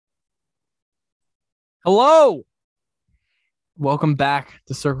Hello. Welcome back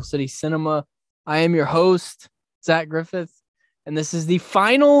to Circle City Cinema. I am your host, Zach Griffith, and this is the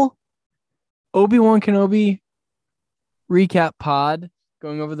final Obi-Wan Kenobi recap pod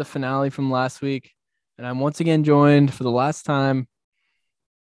going over the finale from last week. And I'm once again joined for the last time,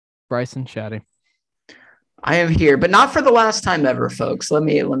 Bryson Shadday. I am here, but not for the last time ever, folks. Let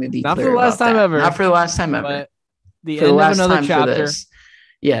me be Not for clear the last about time that. ever. Not for the last time ever. But the for the end of last another time chapter. for this.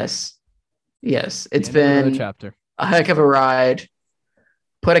 Yes. It's The end of another been chapter. a heck of a ride.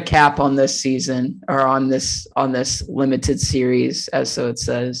 Put a cap on this season or on this limited series, as so it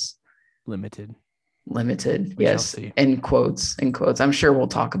says. Limited. We yes. In quotes. I'm sure we'll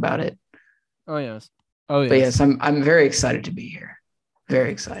talk about it. Oh yes. But yes, I'm very excited to be here.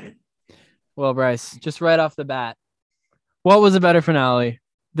 Very excited. Well, Bryce, just right off the bat, what was a better finale,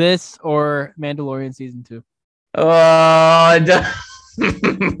 this or Mandalorian season 2?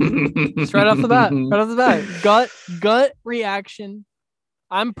 Just right off the bat, gut reaction.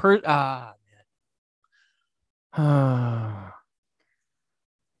 I'm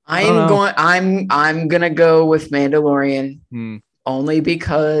gonna go with Mandalorian only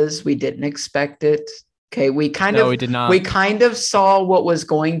because we didn't expect it. Okay, we did not. We kind of saw what was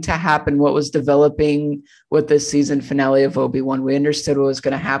going to happen, what was developing with the season finale of Obi-Wan. We understood what was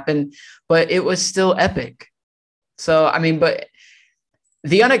going to happen, but it was still epic. So, I mean, but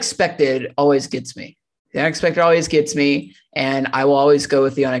the unexpected always gets me. And I will always go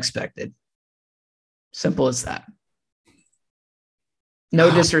with the unexpected. Simple as that.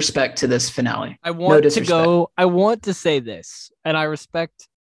 No disrespect to this finale. I want to say this, and I respect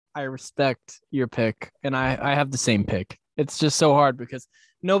your pick, and I have the same pick. It's just so hard because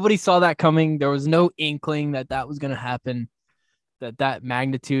nobody saw that coming. There was no inkling that was going to happen, that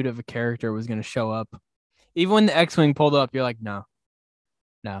magnitude of a character was going to show up. Even when the X-Wing pulled up, you're like, no,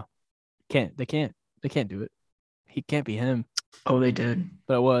 they can't do it. He can't be him. Oh, they did.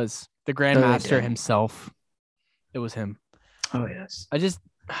 But it was the Grand Master himself. It was him. Oh, yes.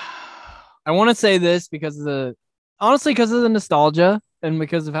 I want to say this because of the nostalgia and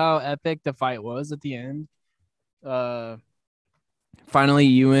because of how epic the fight was at the end. Finally,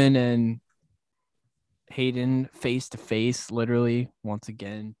 Ewan and Hayden face to face, literally once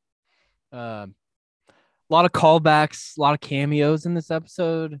again. A lot of callbacks, a lot of cameos in this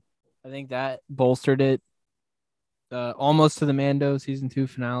episode. I think that bolstered it almost to the Mando season 2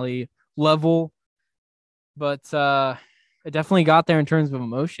 finale level, but it definitely got there in terms of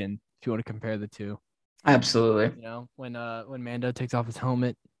emotion. If you want to compare the two, absolutely. You know, when Mando takes off his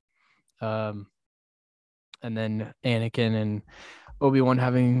helmet, and then Anakin and Obi-Wan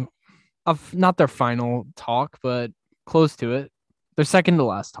having not their final talk, but close to it, their second to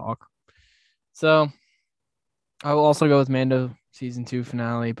last talk. So I will also go with Mando season 2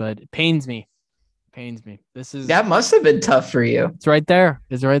 finale, but it pains me. That must have been tough for you. It's right there.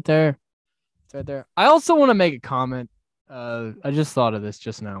 I also want to make a comment. I just thought of this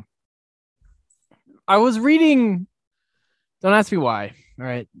just now. I was reading. Don't ask me why. All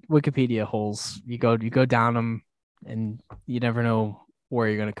right, Wikipedia holes. You go down them, and you never know where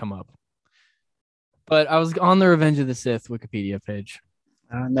you're gonna come up. But I was on the Revenge of the Sith Wikipedia page.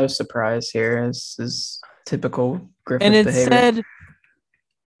 No surprise here. This is typical Griffith and it behavior. Said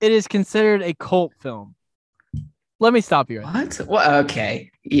it is considered a cult film. Let me stop you. What? Well,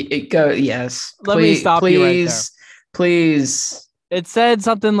 okay. Go. Yes. Let me stop you right there. Please. It said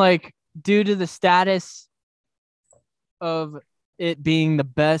something like, due to the status of it being the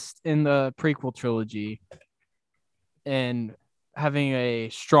best in the prequel trilogy and having a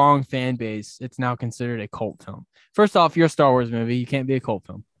strong fan base, it's now considered a cult film. First off, you're a Star Wars movie. You can't be a cult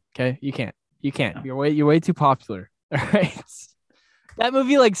film. Okay? You can't. You're way too popular. All right. That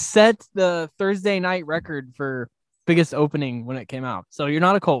movie set the Thursday night record for biggest opening when it came out. So you're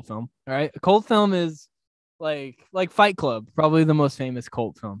not a cult film. All right. A cult film is like Fight Club, probably the most famous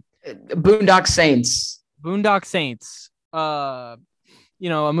cult film. Boondock Saints. You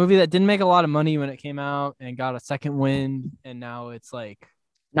know, a movie that didn't make a lot of money when it came out and got a second win, and now it's like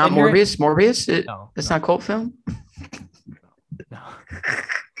not Morbius. Morbius? It's not a cult film. No.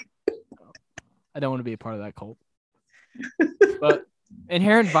 I don't want to be a part of that cult. But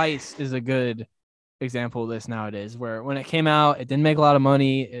Inherent Vice is a good example of this nowadays, where when it came out, it didn't make a lot of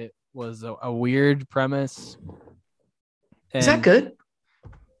money. It was a weird premise. Is that good?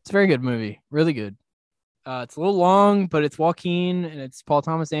 It's a very good movie. Really good. It's a little long, but it's Joaquin and it's Paul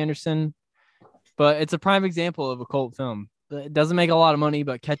Thomas Anderson. But it's a prime example of a cult film. It doesn't make a lot of money,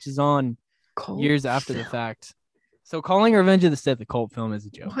 but catches on years after the fact. So calling Revenge of the Sith a cult film is a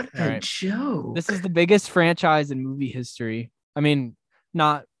joke. What a joke. This is the biggest franchise in movie history. I mean,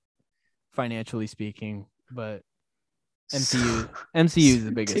 not financially speaking, but MCU is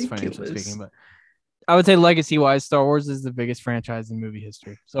the biggest financially speaking, but I would say legacy wise, Star Wars is the biggest franchise in movie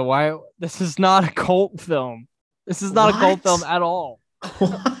history. So why this is not a cult film? This is not a cult film at all.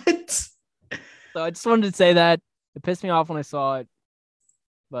 What? So I just wanted to say that. It pissed me off when I saw it,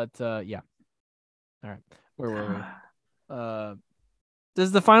 but yeah. All right, where were we?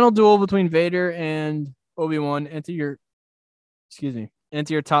 Does the final duel between Vader and Obi-Wan enter your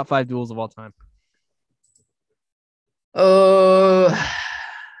top 5 duels of all time? It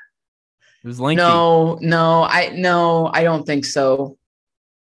was lengthy. No, I don't think so.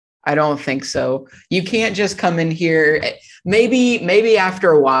 I don't think so. You can't just come in here. Maybe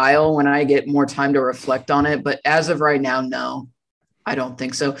after a while when I get more time to reflect on it, but as of right now, no, I don't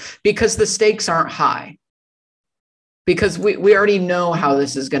think so, because the stakes aren't high. Because we already know how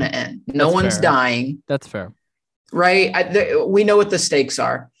this is going to end. No one's dying. That's fair. Right? We know what the stakes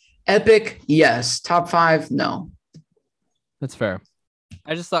are. Epic, yes. Top 5, no. That's fair.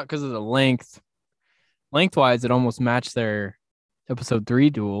 I just thought because of the lengthwise, it almost matched their episode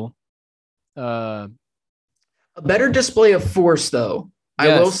 3 duel. A better display of force, though. Yes.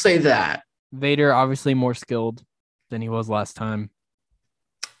 I will say that. Vader, obviously more skilled than he was last time.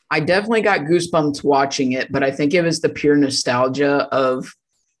 I definitely got goosebumps watching it, but I think it was the pure nostalgia of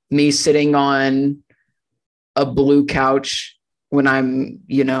me sitting on a blue couch when I'm,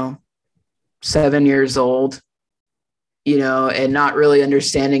 7 years old, and not really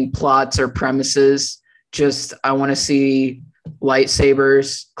understanding plots or premises. Just, I want to see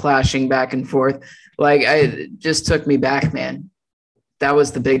lightsabers clashing back and forth. It just took me back, man. That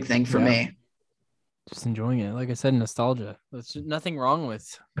was the big thing for me. Just enjoying it. Like I said, nostalgia. There's nothing wrong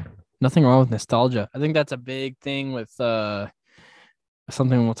with nostalgia. I think that's a big thing with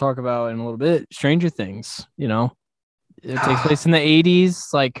something we'll talk about in a little bit. Stranger Things, it takes place in the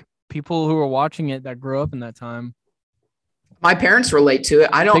 80s. Like people who were watching it that grew up in that time. My parents relate to it.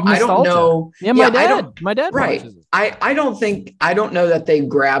 I don't know. Yeah, my dad right. watches it. I don't know that they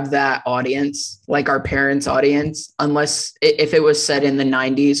grab that audience, like our parents' audience, unless if it was set in the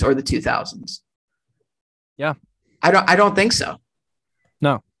 90s or the 2000s. Yeah. I don't think so.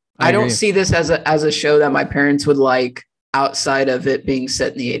 No. I don't see this as a show that my parents would like outside of it being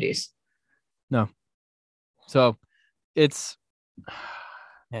set in the 80s. No. So it's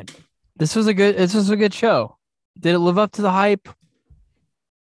man, this was a good show. Did it live up to the hype? I'm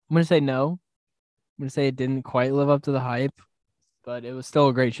going to say no. I'm going to say it didn't quite live up to the hype, but it was still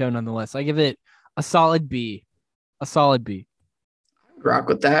a great show nonetheless. I give it a solid B. I'd rock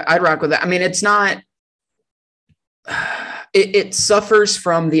with that. I mean, it's not it suffers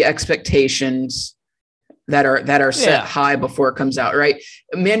from the expectations that are set high before it comes out, right?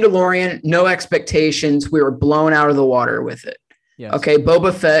 Mandalorian, no expectations. We were blown out of the water with it. Yes. Okay,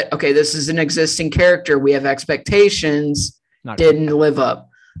 Boba Fett. Okay, this is an existing character. We have expectations. Didn't live up.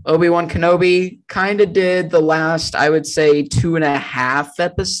 Obi-Wan Kenobi kind of did the last, I would say, 2.5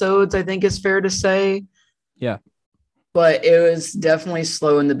 episodes, I think is fair to say. Yeah. But it was definitely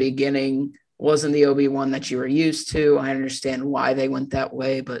slow in the beginning. Wasn't the Obi-Wan that you were used to. I understand why they went that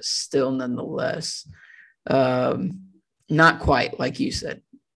way, but still nonetheless, not quite like you said.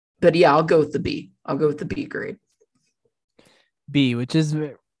 But yeah, I'll go with the B. I'll go with the B grade. B, which is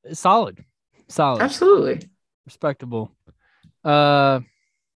solid. Absolutely. Respectable. On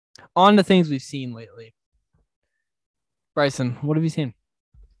to things we've seen lately. Bryson, what have you seen?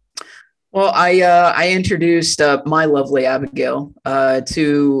 Well, I introduced my lovely Abigail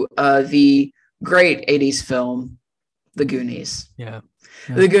to the great 80s film, The Goonies. Yeah.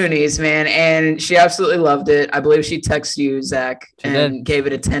 The Goonies, man. And she absolutely loved it. I believe she texted you, Zach, and gave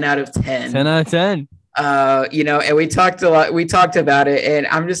it a 10 out of 10. 10 out of 10. And we talked a lot. We talked about it, and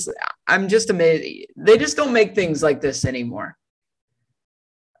I'm just amazed. They just don't make things like this anymore.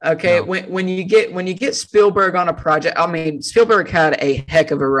 Okay, no. when you get Spielberg on a project, I mean, Spielberg had a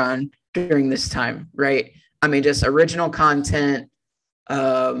heck of a run during this time, right? I mean, just original content,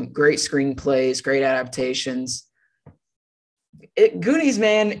 great screenplays, great adaptations. Goonies,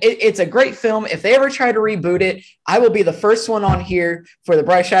 man, it's a great film. If they ever try to reboot it, I will be the first one on here for the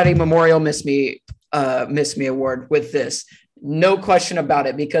Bryce Shadday Memorial Miss Me Award with this. No question about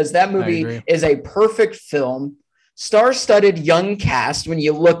it, because that movie is a perfect film. Star-studded young cast when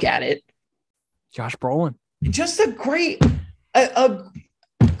you look at it. Josh Brolin. Just a great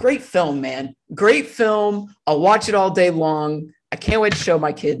film, man. Great film. I'll watch it all day long. I can't wait to show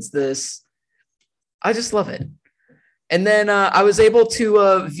my kids this. I just love it. And then I was able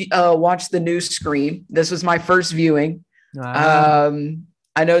to watch the new Scream. This was my first viewing. Wow.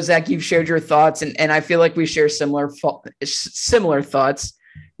 I know, Zach, you've shared your thoughts, and I feel like we share similar thoughts.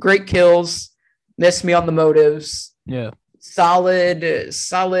 great kills. Missed me on the motives. Yeah. Solid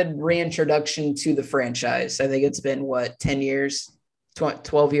reintroduction to the franchise. I think it's been 10 years,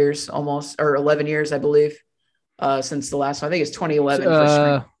 12 years almost, or 11 years, I believe, since the last one. I think it's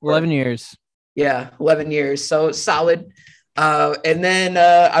 2011. 11 years. Yeah, 11 years. So solid. And then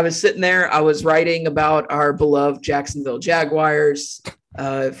I was sitting there. I was writing about our beloved Jacksonville Jaguars.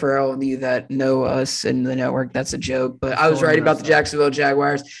 For all of you that know us in the network, that's a joke. But I was writing about the Jacksonville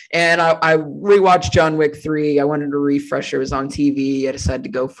Jaguars, and I rewatched John Wick 3. I wanted to refresh. It was on TV. I decided to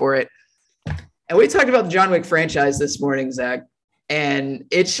go for it. And we talked about the John Wick franchise this morning, Zach. And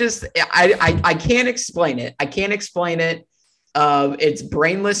it's just I can't explain it. I can't explain it. It's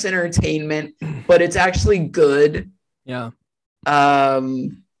brainless entertainment, but it's actually good. Yeah.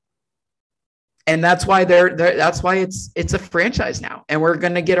 And that's why that's why it's a franchise now, and we're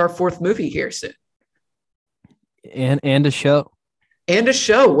gonna get our 4th movie here soon, and a show,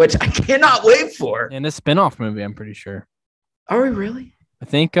 which I cannot wait for, and a spinoff movie. I'm pretty sure. Are we really? I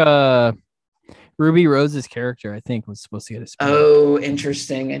think Ruby Rose's character, I think, was supposed to get a spinoff. Oh,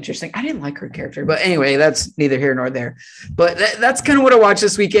 interesting. I didn't like her character, but anyway, that's neither here nor there. But that's kind of what I watched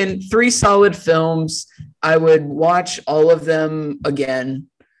this weekend. 3 solid films. I would watch all of them again.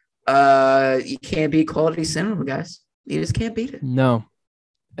 You can't beat quality cinema, guys. You just can't beat it. No.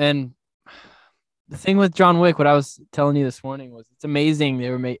 And the thing with John Wick, what I was telling you this morning, was it's amazing they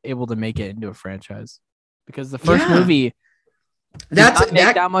were able to make it into a franchise, because the first movie did not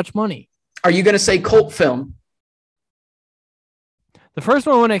make that much money. Are you going to say cult film? The first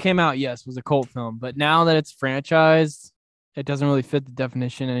one, when it came out, yes, was a cult film, but now that it's franchised, it doesn't really fit the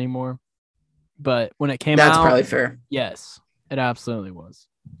definition anymore. But when it came out, that's probably fair. Yes, it absolutely was.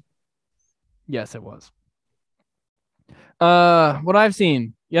 Yes, it was. What I've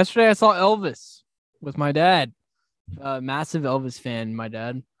seen yesterday, I saw Elvis with my dad. Massive Elvis fan, my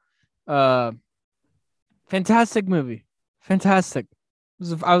dad. Fantastic movie. Fantastic.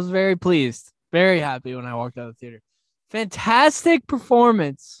 I was very pleased, very happy when I walked out of the theater. Fantastic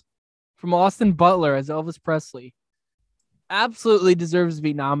performance from Austin Butler as Elvis Presley. Absolutely deserves to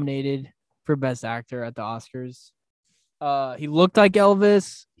be nominated for Best Actor at the Oscars. He looked like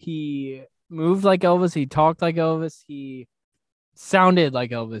Elvis. He moved like Elvis. He talked like Elvis. He sounded like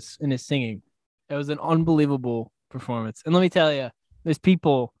Elvis in his singing. It was an unbelievable performance. And let me tell you, there's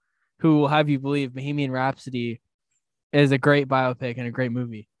people who will have you believe Bohemian Rhapsody is a great biopic and a great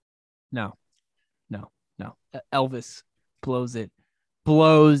movie. No. Elvis blows it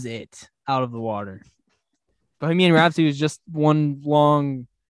out of the water. Bohemian Rhapsody was just one long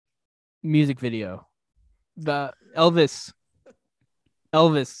music video. The Elvis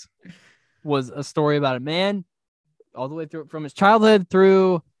was a story about a man all the way through, from his childhood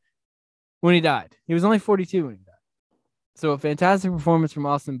through when he died. He was only 42 when he died. So a fantastic performance from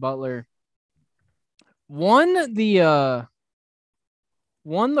Austin Butler. Won the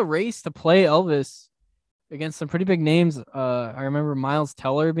race to play Elvis against some pretty big names. I remember Miles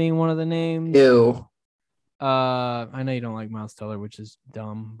Teller being one of the names. Ew. I know you don't like Miles Teller, which is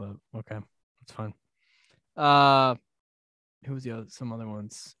dumb, but okay, it's fine. Who was some other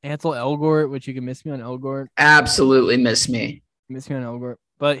ones? Ansel Elgort, which you can miss me on Elgort. Absolutely miss me. Miss me on Elgort,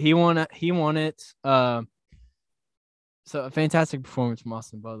 but he won it. So a fantastic performance from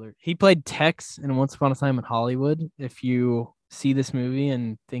Austin Butler. He played Tex in Once Upon a Time in Hollywood. If you see this movie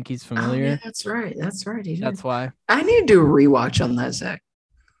and think he's familiar. Oh, yeah, that's right. That's why. I need to do a rewatch on that, Zach.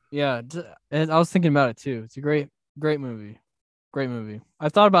 Yeah, and I was thinking about it too. It's a great movie. Great movie. I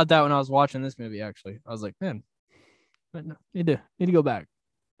thought about that when I was watching this movie, actually. I was like, man, need to go back.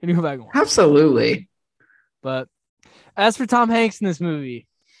 Need to go back and watch. Absolutely. But as for Tom Hanks in this movie,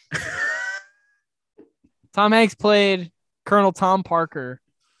 Tom Hanks played Colonel Tom Parker,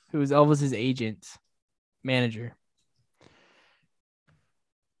 who was Elvis's agent, manager.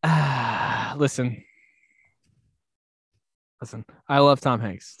 Listen. I love Tom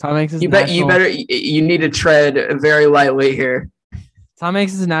Hanks. Tom Hanks is you need to tread very lightly here. Tom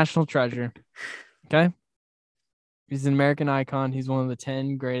Hanks is a national treasure. Okay? He's an American icon. He's one of the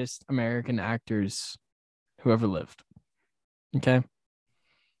 10 greatest American actors who ever lived. Okay?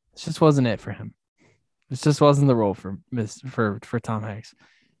 This just wasn't it for him. This just wasn't the role for Tom Hanks.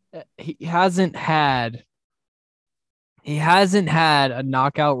 He hasn't had a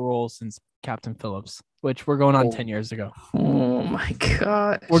knockout role since Captain Phillips, which we're going on 10 years ago. Oh my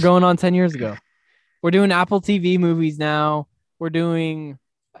God. We're going on 10 years ago. We're doing Apple TV movies now. We're doing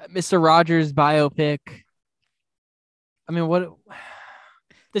Mr. Rogers biopic. I mean, what?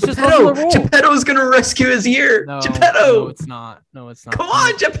 This just wasn't the role. Geppetto's going to rescue his ear. No, Geppetto. No, it's not. Come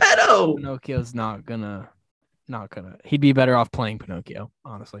on, Geppetto. Pinocchio's not gonna not gonna. He'd be better off playing Pinocchio.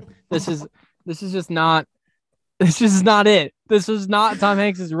 Honestly, this is just not. This is not it. This was not Tom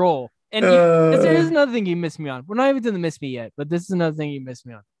Hanks's role. And there is another thing you missed me on. We're not even to the miss me yet, but this is another thing you missed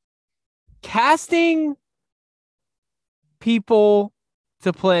me on. Casting people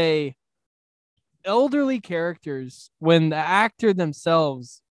to play elderly characters when the actor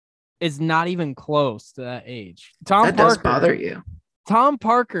themselves is not even close to that age. That does bother you. Tom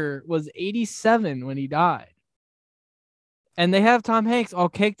Parker was 87 when he died. And they have Tom Hanks all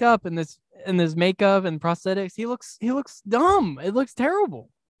caked up in this makeup and prosthetics. He looks dumb. It looks terrible.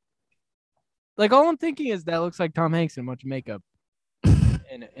 Like, all I'm thinking is that looks like Tom Hanks in a bunch of makeup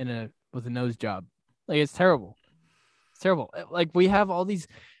with a nose job. Like, it's terrible. It's terrible. Like, we have all these.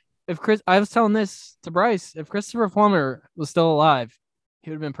 I was telling this to Bryce, if Christopher Plummer was still alive, he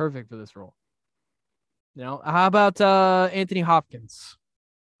would have been perfect for this role. You know, how about Anthony Hopkins?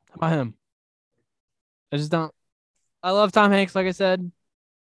 How about him? I just don't. I love Tom Hanks, like I said.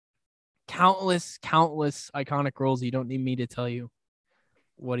 Countless iconic roles. You don't need me to tell you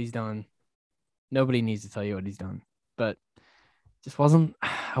what he's done. Nobody needs to tell you what he's done. But just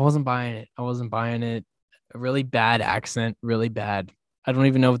I wasn't buying it. I wasn't buying it. A really bad accent, really bad. I don't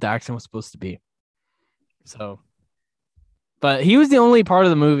even know what the accent was supposed to be. So, but he was the only part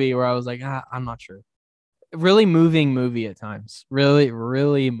of the movie where I was like, I'm not sure. Really moving movie at times. Really,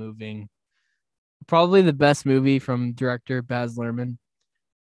 really moving. Probably the best movie from director Baz Luhrmann.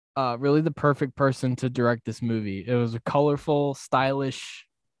 Really the perfect person to direct this movie. It was a colorful, stylish,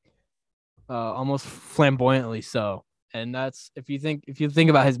 almost flamboyantly so. And that's if you think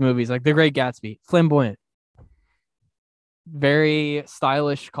about his movies, like The Great Gatsby, flamboyant, very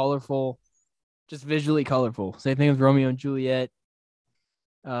stylish, colorful, just visually colorful. Same thing with Romeo and Juliet.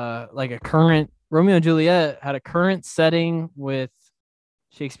 Like a current Romeo and Juliet had a current setting with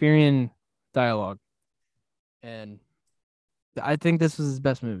Shakespearean dialogue, and I think this was his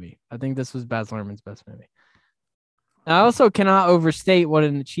best movie. I think this was Baz Luhrmann's best movie. And I also cannot overstate what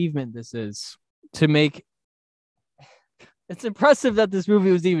an achievement this is to make. It's impressive that this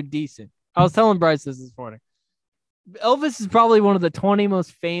movie was even decent. I was telling Bryce this morning. Elvis is probably one of the 20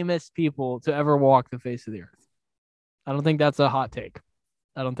 most famous people to ever walk the face of the earth. I don't think that's a hot take.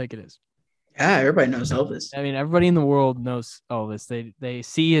 I don't think it is. Yeah, everybody knows Elvis. I mean, everybody in the world knows Elvis. They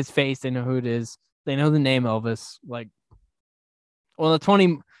see his face. They know who it is. They know the name Elvis. Like, well, the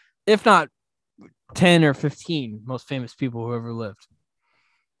 20, if not 10 or 15 most famous people who ever lived.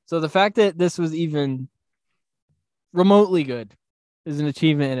 So the fact that this was even remotely good is an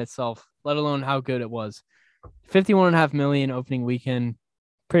achievement in itself, let alone how good it was. 51.5 million opening weekend.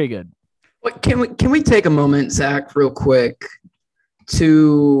 Pretty good. What, can we take a moment, Zach, real quick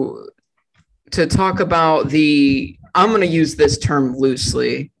to talk about I'm going to use this term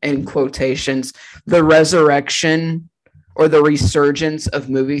loosely in quotations, the resurrection or the resurgence of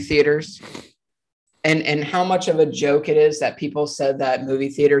movie theaters, and how much of a joke it is that people said that movie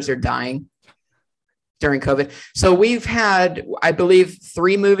theaters are dying during COVID. So we've had, I believe,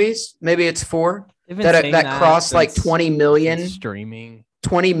 3 movies, maybe it's 4, that crossed like 20 million streaming,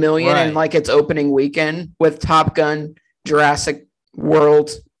 20 million in like its opening weekend with Top Gun, Jurassic World,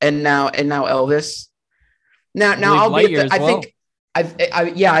 and now Elvis. Now I'll be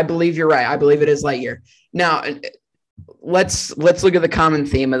I believe you're right. I believe it is Lightyear. Now let's look at the common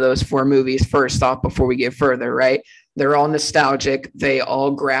theme of those 4 movies first off before we get further, right? They're all nostalgic. They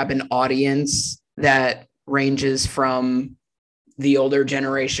all grab an audience that ranges from the older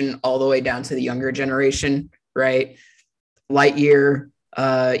generation all the way down to the younger generation, right? Lightyear,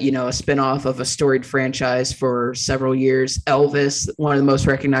 a spinoff of a storied franchise for several years. Elvis, one of the most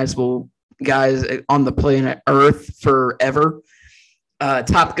recognizable guys on the planet Earth forever.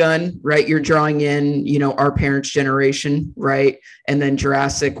 Top Gun, right? You're drawing in, our parents' generation, right? And then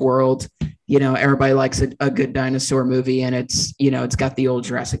Jurassic World, everybody likes a good dinosaur movie, and it's got the old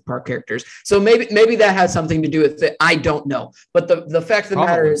Jurassic Park characters. So maybe that has something to do with it. I don't know. But the fact of the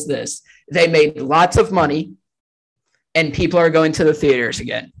matter is this: they made lots of money, and people are going to the theaters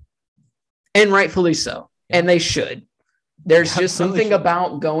again, and rightfully so. Yeah. And they should. There's just something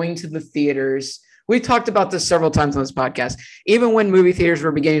about going to the theaters. We talked about this several times on this podcast. Even when movie theaters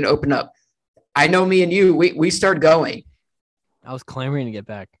were beginning to open up, I know me and you, we started going. I was clamoring to get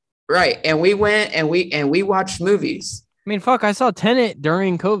back. Right. And we went and we watched movies. I mean, I saw Tenet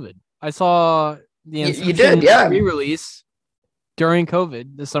during COVID. I saw the re-release during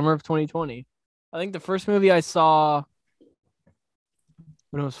COVID, the summer of 2020. I think the first movie I saw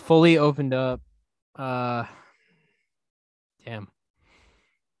when it was fully opened up, because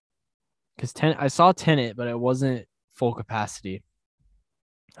I saw Tenet, but it wasn't full capacity.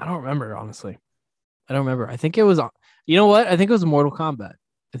 I don't remember, honestly. I don't remember. I think it was. You know what? I think it was Mortal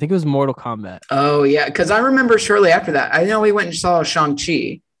Kombat. Oh yeah, because I remember shortly after that. I know we went and saw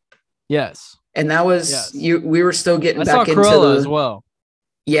Shang-Chi. Yes. And that was we were still getting back into Cruella as well.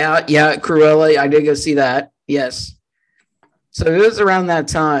 Yeah, Cruella. I did go see that. Yes. So it was around that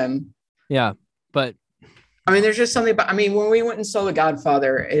time. Yeah, but I mean, there's just something about. I mean, when we went and saw The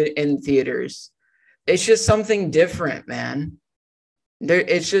Godfather in theaters, it's just something different, man.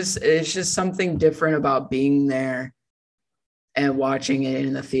 It's just something different about being there and watching it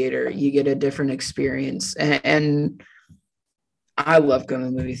in the theater. You get a different experience, and I love going to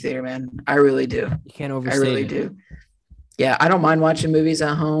the movie theater, man. I really do. You can't overstate it. I really it. do. Yeah, I don't mind watching movies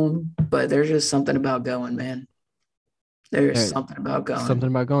at home, but there's just something about going, man. There's something about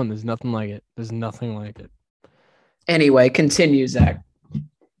going. There's nothing like it. Anyway, continue, Zach.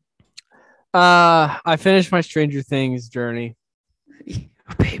 I finished my Stranger Things journey.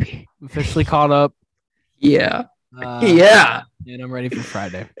 Baby. Officially caught up. Yeah. And I'm ready for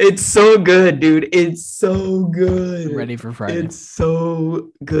Friday. It's so good, dude. It's so good. I'm ready for Friday. It's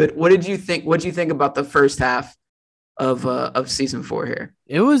so good. What did you think? What did you think about the first half of season 4 here?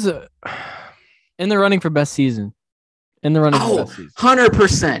 It was in the running for best season.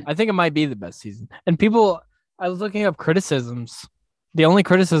 100%. I think it might be the best season. And I was looking up criticisms. The only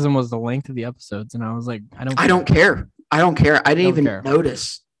criticism was the length of the episodes, and I was like, I don't care. I didn't even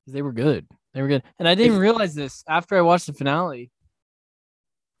notice. They were good. And I didn't realize this after I watched the finale.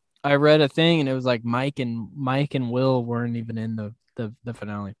 I read a thing and it was like Mike and Will weren't even in the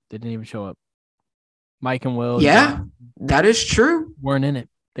finale. They didn't even show up. Mike and Will. Yeah, that is true. Weren't in it.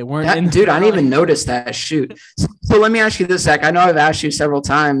 They weren't in it. Dude, I didn't even notice that. Shoot. So let me ask you this, Zach. I know I've asked you several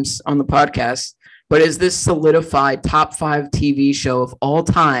times on the podcast, but is this solidified top 5 TV show of all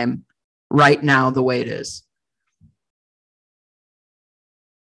time right now the way it is?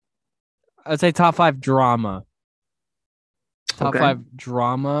 I'd say top 5 drama. Top 5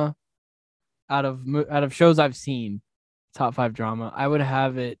 drama out of shows I've seen. Top 5 drama. I would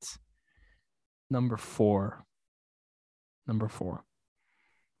have it number 4.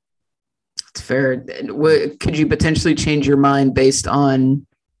 It's fair. Could you potentially change your mind based on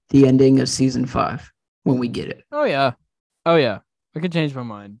the ending of season 5 when we get it? Oh yeah. I could change my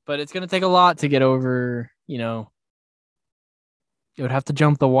mind, but it's gonna take a lot to get over. It would have to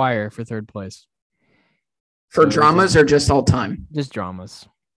jump the wire for 3rd place. For dramas or just all time? Just dramas.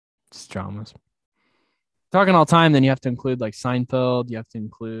 Talking all time, then you have to include like Seinfeld. You have to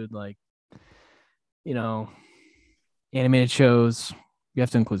include like, animated shows. You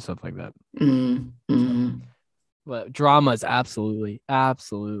have to include stuff like that. Mm-hmm. But drama is absolutely.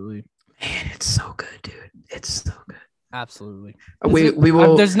 Man, it's so good, dude. It's so good. Absolutely. We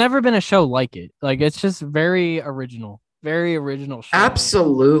will. There's never been a show like it. Like, it's just very original show.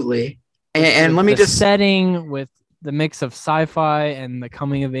 Absolutely. And let me just setting with the mix of sci-fi and the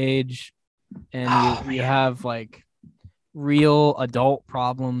coming of age, and you have like real adult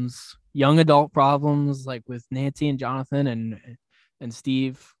problems, young adult problems, like with Nancy and Jonathan and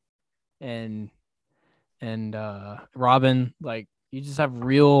Steve and Robin. Like, you just have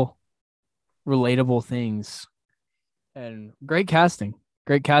real relatable things and great casting.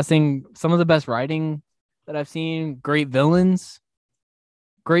 Some of the best writing that I've seen. Great villains.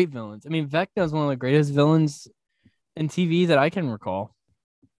 I mean, Vecna is one of the greatest villains in TV that I can recall.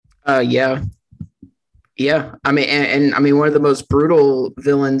 Yeah. I mean, and I mean, one of the most brutal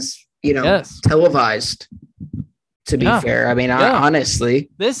villains, televised. To be fair, I mean, honestly,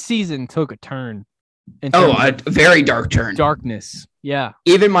 this season took a turn. A very dark turn. Darkness. Yeah.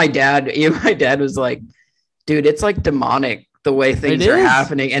 Even my dad was like, "Dude, it's like demonic the way things are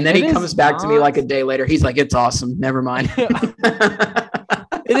happening." And then he comes back to me like a day later. He's like, "It's awesome. Never mind."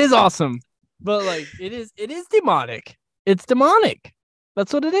 It is awesome, but like it is demonic. It's demonic.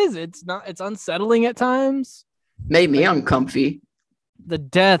 That's what it is. It's unsettling at times. Made me uncomfy. The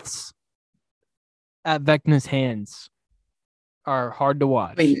deaths at Vecna's hands are hard to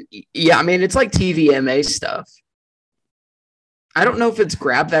watch. I mean, it's like TVMA stuff. I don't know if it's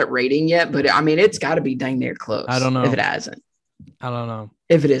grabbed that rating yet, but I mean, it's got to be dang near close. I don't know if it hasn't. I don't know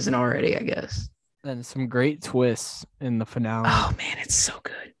if it isn't already, I guess. And some great twists in the finale. Oh man, it's so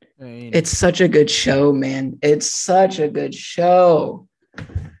good. It's such a good show, man. It's such a good show.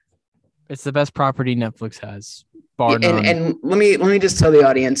 It's the best property Netflix has. Bar none. And let me just tell the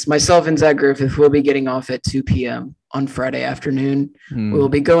audience, myself and Zach Griffith will be getting off at 2 p.m. on Friday afternoon. We will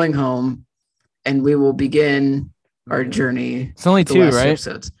be going home and we will begin our journey. It's only 2, right?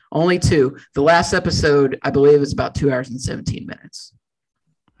 Episodes. Only 2. The last episode, I believe, is about 2 hours and 17 minutes.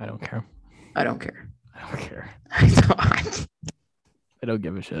 I don't care. I don't care. I don't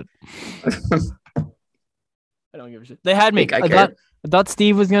give a shit. I don't give a shit. They had me. I thought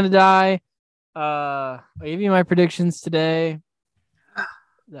Steve was gonna die. I gave you my predictions today.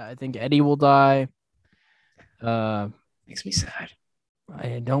 I think Eddie will die. Makes me sad.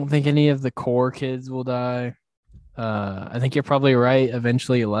 I don't think any of the core kids will die. I think you're probably right.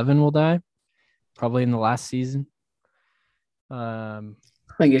 Eventually 11 will die. Probably in the last season. I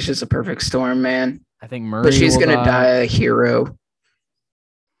think it's just a perfect storm, man. I think Murray But she's going to die a hero.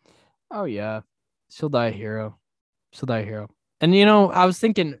 Oh, yeah. She'll die a hero. And, I was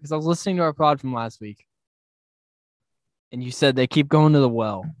thinking, because I was listening to our pod from last week, and you said they keep going to the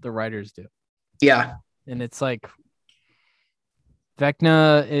well. The writers do. Yeah. And it's like,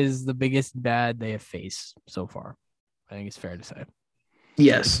 Vecna is the biggest bad they have faced so far. I think it's fair to say.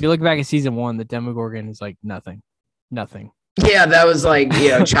 Yes. If you look back at season 1, the Demogorgon is like nothing. Yeah, that was like,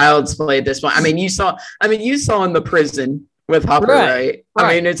 child's play at this point. I mean, you saw in the prison with Hopper, right?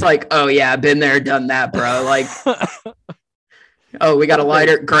 I mean, it's like, oh yeah, been there, done that, bro. Like, oh, we got a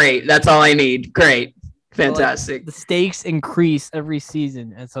lighter. Great. That's all I need. Great. Fantastic. Like, the stakes increase every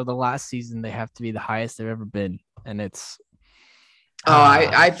season. And so the last season, they have to be the highest they've ever been. And it's,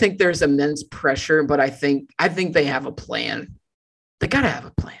 I think there's immense pressure, but I think they have a plan. They got to have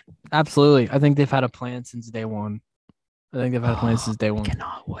a plan. Absolutely. I think they've had a plan since day one. I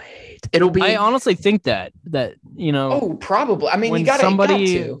cannot wait. It'll be. I honestly think that. Oh, probably. I mean, you got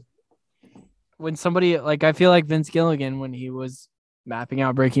to. When somebody, like, I feel like Vince Gilligan, when he was mapping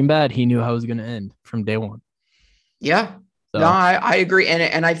out Breaking Bad, he knew how it was going to end from day one. Yeah. So. No, I agree.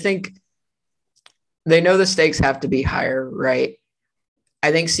 And I think they know the stakes have to be higher, right?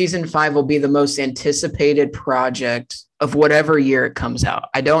 I think season 5 will be the most anticipated project of whatever year it comes out.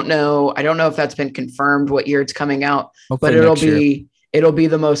 I don't know if that's been confirmed what year it's coming out, hopefully, but it'll be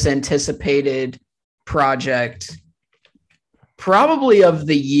the most anticipated project probably of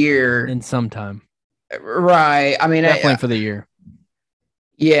the year in some time. Right. I mean, definitely for the year.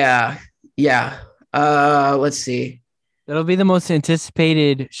 Yeah. Yeah. Let's see. It'll be the most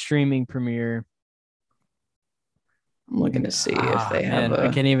anticipated streaming premiere. I'm looking to see if they have. I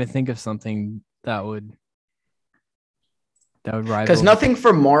can't even think of something that would rival. Because nothing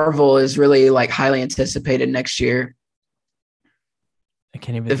for Marvel is really like highly anticipated next year. I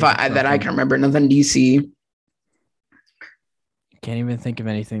can't even. I can remember, nothing DC. Can't even think of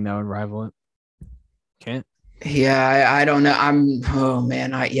anything that would rival it. Can't. Yeah, I don't know. I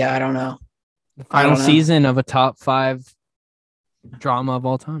don't know. The final season of a top 5 drama of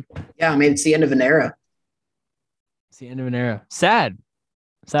all time. Yeah, I mean, it's the end of an era. It's the end of an era. Sad.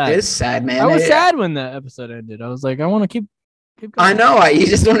 It is sad, man. I was sad when the episode ended. I was like, I want to keep going. I know. You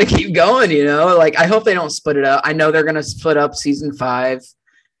just want to keep going, Like, I hope they don't split it up. I know they're going to split up season 5.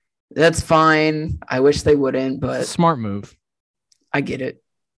 That's fine. I wish they wouldn't, but... Smart move. I get it.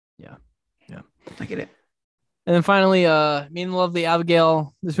 Yeah. I get it. And then finally, Me and the Lovely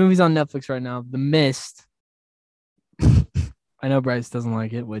Abigail. This movie's on Netflix right now. The Mist. I know Bryce doesn't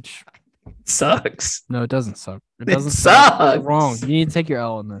like it, which... sucks. No, it doesn't suck. It sucks. You're wrong. You need to take your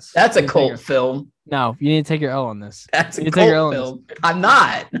L on this. That's a cult film. No, you need to take your L on this. That's a cult film. I'm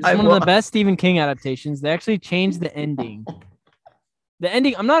not. It's one of the best Stephen King adaptations. They actually changed the ending. The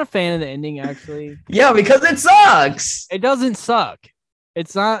ending, I'm not a fan of the ending, actually. Yeah, because it sucks. It doesn't suck.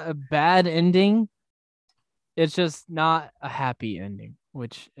 It's not a bad ending. It's just not a happy ending,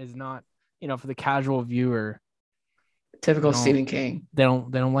 which is not, for the casual viewer. Typical Stephen King. They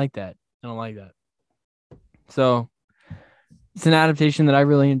don't like that. I don't like that. So it's an adaptation that I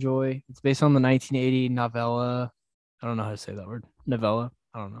really enjoy. It's based on the 1980 novella. I don't know how to say that word. Novella.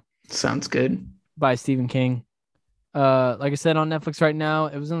 I don't know. Sounds good. By Stephen King. Like I said, on Netflix right now.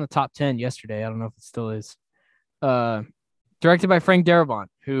 It was in the top 10 yesterday. I don't know if it still is. Directed by Frank Darabont,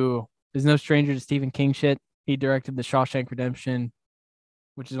 who is no stranger to Stephen King shit. He directed The Shawshank Redemption,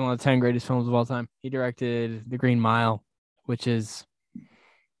 which is one of the 10 greatest films of all time. He directed The Green Mile, which is,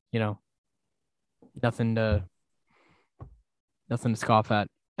 nothing to scoff at.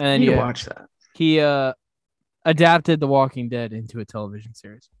 And you watch that. He adapted The Walking Dead into a television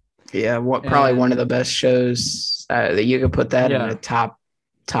series. Yeah, probably one of the best shows that you could put that in a top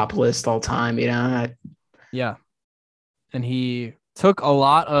list all time. Yeah, and he took a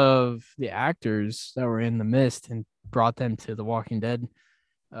lot of the actors that were in The Mist and brought them to The Walking Dead.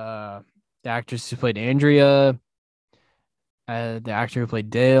 The actress who played Andrea, the actor who played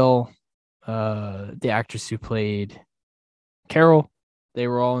Dale, the actress who played Carol, they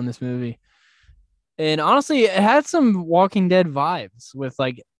were all in this movie. And honestly, it had some Walking Dead vibes with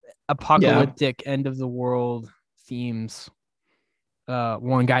like apocalyptic end of the world themes.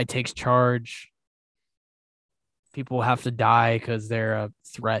 One guy takes charge. People have to die because they're a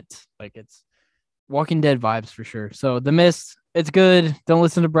threat. Like, it's Walking Dead vibes for sure. So The Mist, it's good. Don't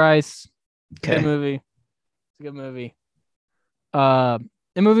listen to Bryce. Okay. Good movie. It's a good movie. And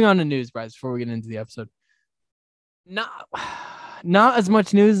moving on to news, Bryce, before we get into the episode. Not as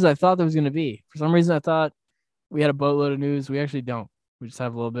much news as I thought there was going to be. For some reason, I thought we had a boatload of news. We actually don't. We just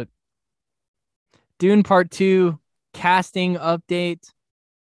have a little bit. Dune Part 2 casting update.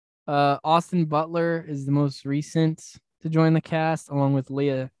 Austin Butler is the most recent to join the cast, along with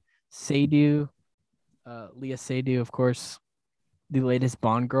Leah Seydoux. Leah Seydoux, of course, the latest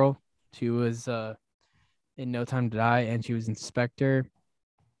Bond girl. She was in No Time to Die, and she was Inspector.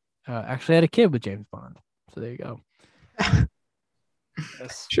 Actually had a kid with James Bond. So there you go.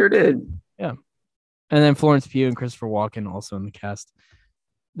 Yes. Sure did. Yeah. And then Florence Pugh and Christopher Walken also in the cast.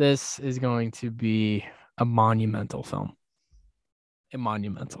 This is going to be a monumental film.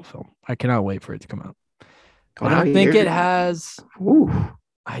 I cannot wait for it to come out. Wow, I don't think it has.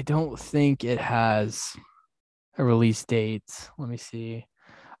 I don't think it has a release date. Let me see.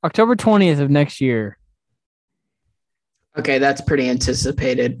 October 20th of next year. Okay, that's pretty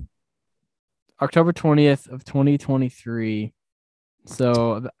anticipated. October 20th of 2023.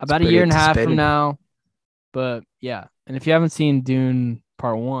 So about a year and a half from now. But yeah. And if you haven't seen Dune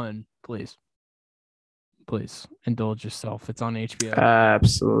Part 1, please indulge yourself. It's on HBO.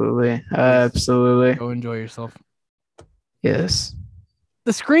 Absolutely. Go enjoy yourself. Yes.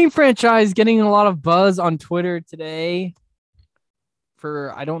 The Scream franchise getting a lot of buzz on Twitter today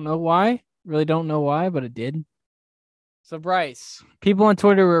for I don't know why. Really don't know why, but it did. So Bryce, people on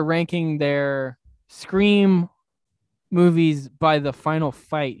Twitter were ranking their Scream movies by the final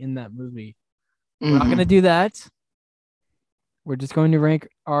fight in that movie. We're not going to do that. We're just going to rank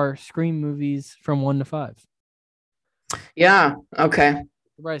our Scream movies from 1 to 5. Yeah. Okay.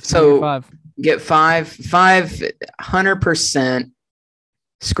 Bryce, so 5. Get 500%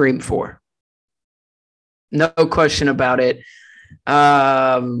 Scream 4. No question about it.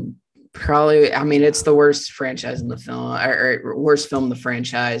 Probably, I mean, it's the worst franchise in the film, or worst film in the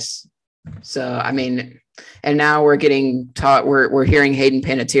franchise. So, I mean, and now we're getting taught. We're hearing Hayden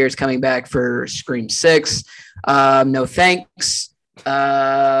Panettiere's coming back for Scream 6. No thanks.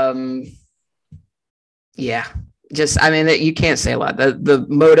 Yeah, just I mean that you can't say a lot. The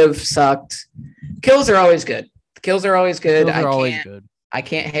motive sucked. Kills are always good. I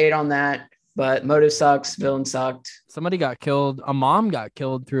can't hate on that. But motive sucks. Villain sucked. Somebody got killed. A mom got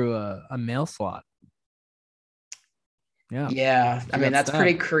killed through a mail slot. Yeah. Yeah. I mean, that's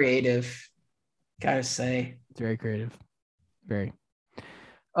pretty creative. Gotta say. It's very creative. Very.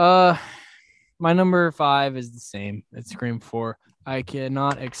 My number 5 is the same. It's Scream 4. I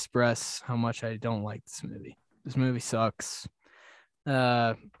cannot express how much I don't like this movie. This movie sucks.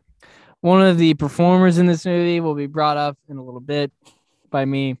 One of the performers in this movie will be brought up in a little bit by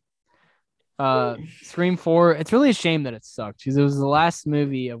me. Scream 4, it's really a shame that it sucked because it was the last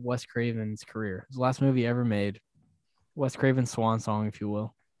movie of Wes Craven's career. It was the last movie ever made. Wes Craven's swan song, if you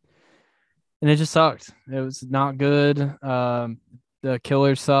will. And it just sucked. It was not good. The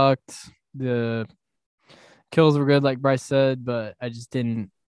killer sucked. The kills were good, like Bryce said, but I just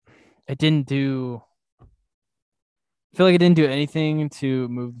didn't. I feel like it didn't do anything to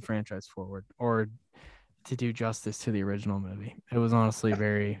move the franchise forward or to do justice to the original movie. It was honestly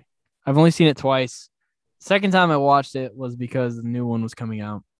very. I've only seen it twice. Second time I watched it was because the new one was coming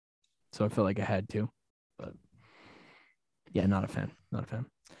out, so I felt like I had to. But yeah, not a fan.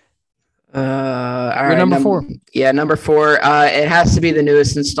 All right, number 4. Yeah, number 4. It has to be the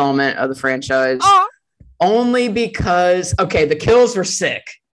newest installment of the franchise. Only because the kills were sick.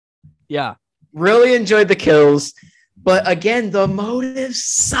 Yeah, really enjoyed the kills, but again, the motive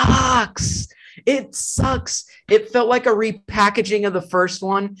sucks. It sucks. It felt like a repackaging of the first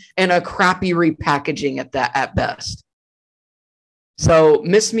one and a crappy repackaging at best. So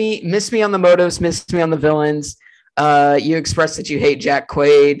miss me on the motives, miss me on the villains. You expressed that you hate Jack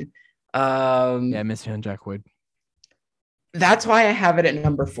Quaid. Yeah, miss me on Jack Quaid. That's why I have it at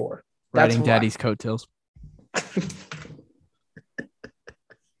number 4. Riding Daddy's coattails.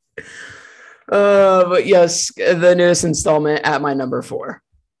 But yes, the newest installment at my number 4.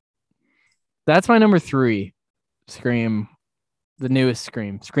 That's my number 3. Scream, the newest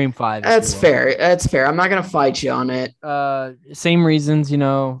Scream 5. That's fair. I'm not gonna fight you on it. Same reasons,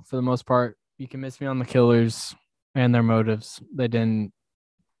 for the most part. You can miss me on the killers and their motives. They didn't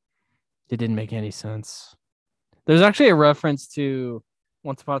make any sense. There's actually a reference to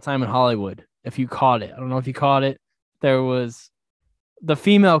Once Upon a Time in Hollywood. If you caught it, I don't know if you caught it. There was the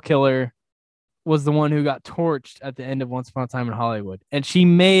female killer was the one who got torched at the end of Once Upon a Time in Hollywood, and she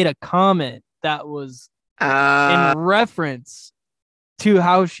made a comment that was in reference to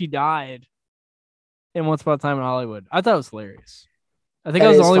how she died in Once Upon a Time in Hollywood. I thought it was hilarious. I think I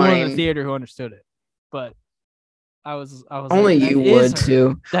was the only one in the theater who understood it, but I was only like, you would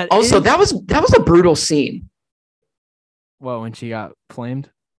too. That was a brutal scene. Well, when she got flamed.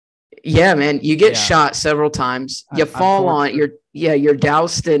 Yeah, man, you get shot several times. You fall on you're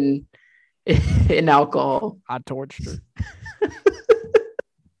doused in alcohol. I torched her.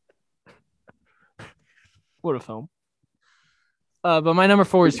 What a film. But my number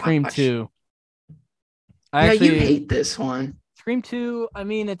 4 is Scream 2. You hate this one. Scream 2, I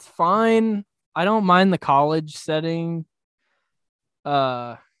mean, it's fine. I don't mind the college setting.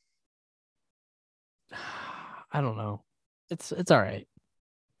 I don't know. It's all right.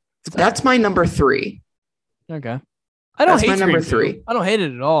 That's my number 3. Okay. I don't hate my number 3. I don't hate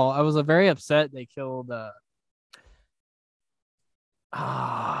it at all. I was very upset they killed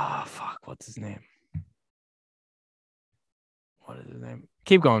fuck, what's his name? What is his name?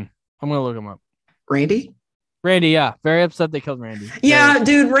 Keep going. I'm gonna look him up. Randy, yeah. Very upset they killed Randy. Yeah,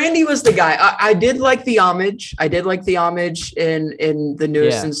 dude, Randy was the guy. I did like the homage. I did like the homage in the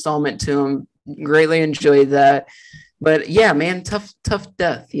newest installment to him. Greatly enjoyed that. But yeah, man, tough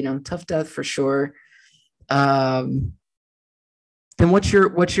death, tough death for sure. Then what's your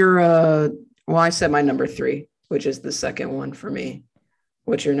well, I said my number 3, which is the second one for me.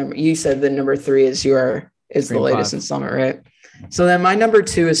 What's your number? You said the number 3 is the latest installment, right? So then my number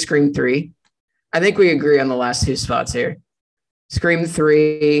 2 is Scream 3. I think we agree on the last 2 spots here. Scream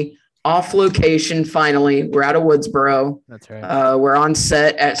 3, off location finally. We're out of Woodsboro. That's right. We're on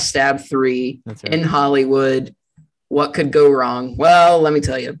set at Stab 3 in Hollywood. What could go wrong? Well, let me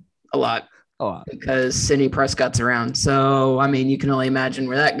tell you, a lot. Because Sidney Prescott's around. So, I mean, you can only imagine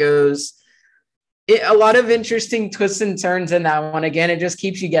where that goes. A lot of interesting twists and turns in that one. Again, it just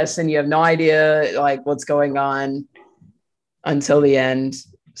keeps you guessing. You have no idea like what's going on until the end.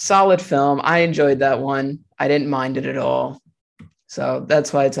 Solid film. I enjoyed that one. I didn't mind it at all. So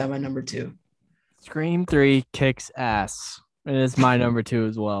that's why it's at my number 2. Scream 3 kicks ass. It is my number 2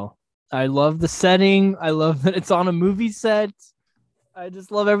 as well. I love the setting. I love that it's on a movie set. I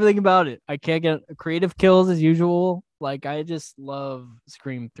just love everything about it. I can't get creative kills as usual. Like, I just love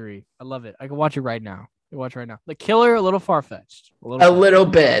Scream 3. I love it. I can watch it right now. The killer, a little far-fetched. A little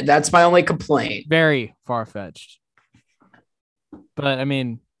bit. That's my only complaint. Very far-fetched. But, I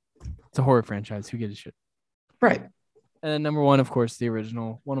mean, it's a horror franchise. Who gives a shit? Right. And then number 1, of course, the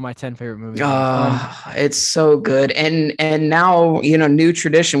original. One of my 10 favorite movies. It's so good. And now, new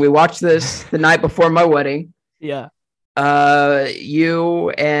tradition. We watched this the night before my wedding. Yeah.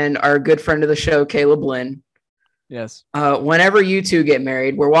 You and our good friend of the show, Caleb Lynn. Yes. Whenever you two get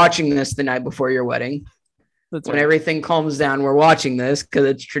married, we're watching this the night before your wedding. That's when everything calms down, we're watching this because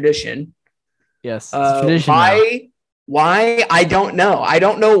it's tradition. Yes. It's tradition. Why? I don't know. I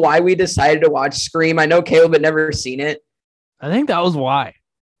don't know why we decided to watch Scream. I know Caleb had never seen it. I think that was why.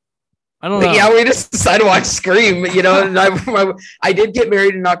 I don't know. Yeah, we just decided to watch Scream. And I did get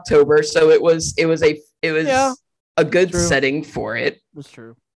married in October, so it was a good setting for it. That's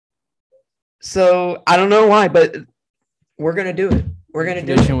true. So I don't know why, but we're gonna do it. We're gonna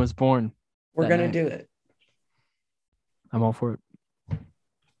do it. Tradition was born. We're gonna do it. I'm all for it.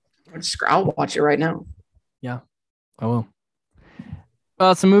 I'll watch it right now. Yeah, I will.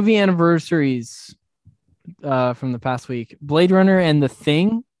 Some movie anniversaries from the past week: Blade Runner and The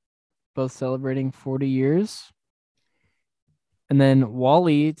Thing, both celebrating 40 years, and then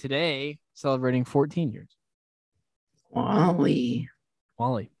WALL-E today celebrating 14 years. WALL-E,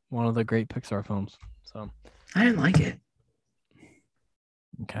 one of the great Pixar films. So I didn't like it.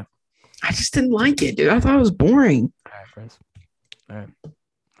 Okay. I just didn't like it, dude. I thought it was boring. All right, Bryce. All right.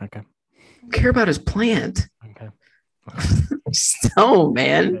 Okay. I don't care about his plant. Okay. So,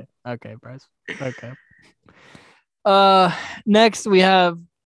 man. Okay, Bryce. Okay. Next we have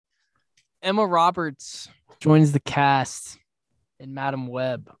Emma Roberts joins the cast in Madam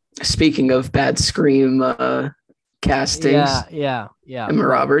Web. Speaking of bad Scream castings. Yeah. Emma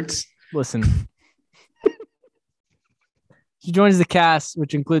Roberts. Listen. She joins the cast,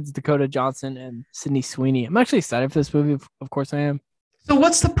 which includes Dakota Johnson and Sydney Sweeney. I'm actually excited for this movie. Of course I am. So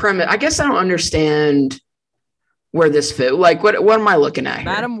what's the premise? I guess I don't understand where this fit. Like, what am I looking at here?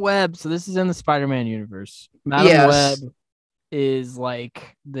 Madam Web. So this is in the Spider-Man universe. Madam Web is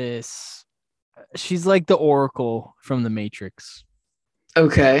like this. She's like the Oracle from the Matrix.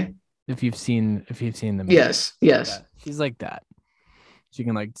 Okay. If you've seen the Matrix. Yes. She's like that. She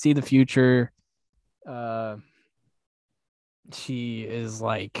can like see the future. She is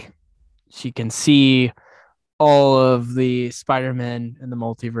like, she can see all of the Spider-Man in the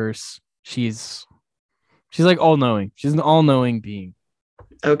multiverse. She's like all-knowing. She's an all-knowing being.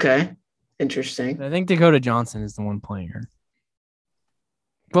 Okay. Interesting. I think Dakota Johnson is the one playing her.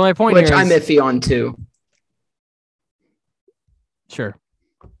 But my point Which here is, I'm iffy on too. Sure.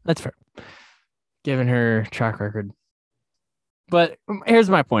 That's fair. Given her track record. But here's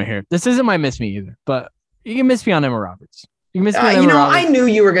my point here. This isn't my miss me either, but you can miss me on Emma Roberts. You can miss me on Emma Roberts. I knew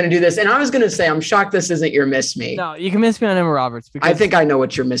you were going to do this, and I was going to say, I'm shocked this isn't your miss me. No, you can miss me on Emma Roberts. Because I think I know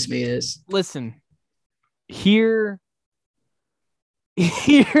what your miss me is. Listen, here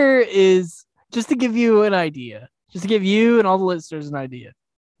is, just to give you an idea, just to give you and all the listeners an idea.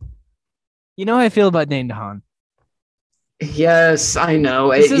 You know how I feel about Dane DeHaan. Yes, I know.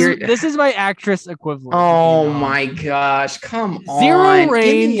 This is my actress equivalent. Oh my gosh. Come on. Zero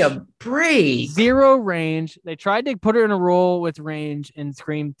range. Give me a break. Zero range. They tried to put her in a role with range in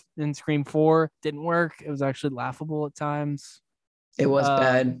Scream 4. Didn't work. It was actually laughable at times. It was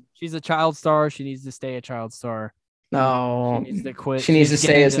bad. She's a child star. She needs to stay a child star. No. She needs to quit. She needs to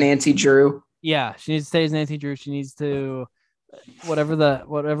stay as Nancy Drew. Yeah, she needs to stay as Nancy Drew. She needs to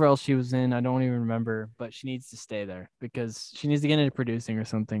whatever else she was in, I don't even remember, but she needs to stay there because she needs to get into producing or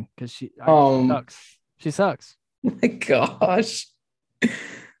something because she sucks. She sucks. Oh my gosh. She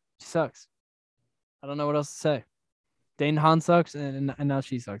sucks. I don't know what else to say. Dane DeHaan sucks and now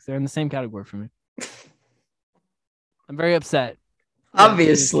she sucks. They're in the same category for me. I'm very upset.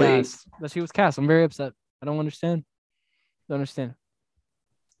 Obviously. That she was cast. I'm very upset. I don't understand. There's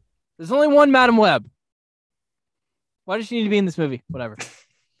only one Madam Web. Why does she need to be in this movie? Whatever.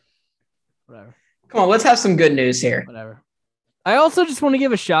 Come on, let's have some good news here. Whatever. I also just want to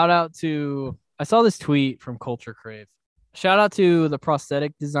give a shout out to, I saw this tweet from Culture Crave. Shout out to the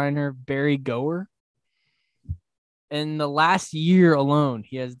prosthetic designer, Barry Gower. In the last year alone,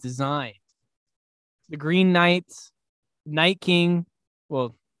 he has designed the Green Knight, Night King,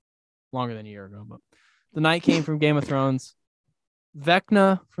 well, longer than a year ago, but the Night King from Game of Thrones,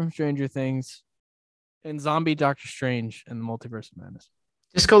 Vecna from Stranger Things, and Zombie Doctor Strange and the Multiverse of Madness.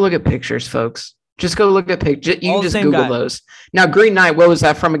 Just go look at pictures, folks. Just go look at pictures. You can just Google guy. Those. Now, Green Knight, what was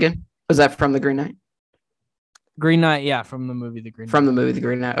that from again? Was that from the Green Knight? Green Knight, yeah, from the movie The Green Knight. From the movie The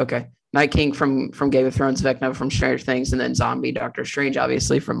Green Knight, okay. Night King from Game of Thrones, Vecna from Stranger Things, and then Zombie Doctor Strange,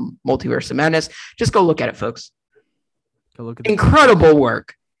 obviously, from Multiverse of Madness. Just go look at it, folks. Go look at Incredible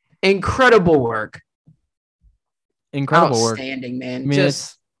work. Outstanding, man. I mean,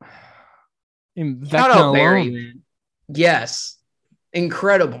 just Vecna alone, Barry, man. Yes.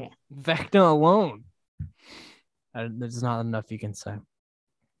 Incredible. Vecna alone. There's not enough you can say.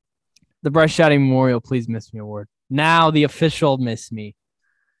 The Bryce Shadday Memorial Please Miss Me Award. Now the official Miss Me.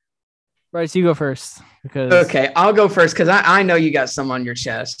 Bryce, you go first. Okay, I'll go first because I know you got some on your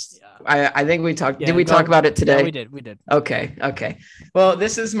chest. Yeah. I think we talked. Yeah, did we talk about it today? Yeah, we did. Okay. Well,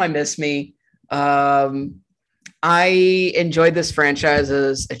 this is my Miss Me. I enjoyed this franchise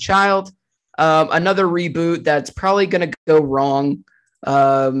as a child. Another reboot that's probably going to go wrong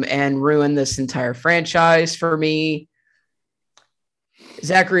and ruin this entire franchise for me.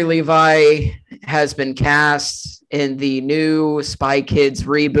 Zachary Levi has been cast in the new Spy Kids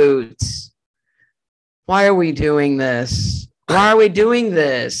reboot. Why are we doing this?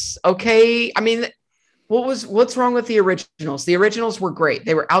 Okay. I mean, what's wrong with the originals? The originals were great.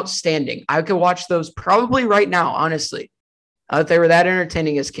 They were outstanding. I could watch those probably right now, honestly. They were that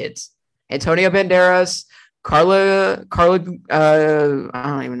entertaining as kids. Antonio Banderas, Carla, I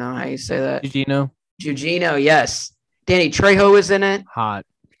don't even know how you say that. Gugino, yes. Danny Trejo is in it. Hot.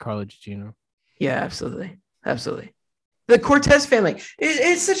 Carla Gugino. Yeah, absolutely. The Cortez family.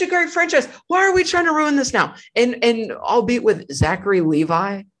 It's such a great franchise. Why are we trying to ruin this now? And albeit with Zachary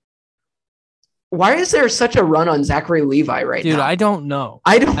Levi. Why is there such a run on Zachary Levi right now? Dude, I don't know.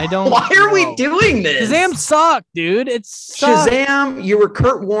 I don't. Why are we doing this? Shazam sucked, dude. Shazam. You were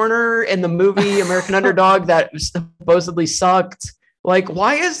Kurt Warner in the movie American Underdog that supposedly sucked. Like,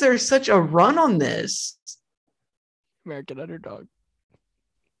 why is there such a run on this? American Underdog.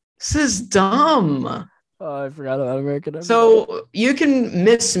 This is dumb. Oh, I forgot about American Underdog. So you can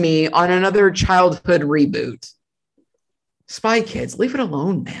miss me on another childhood reboot. Spy Kids, leave it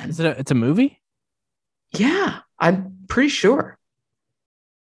alone, man. It's a movie? Yeah, I'm pretty sure.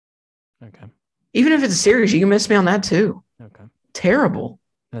 Okay. Even if it's a series, you can miss me on that too. Okay. Terrible.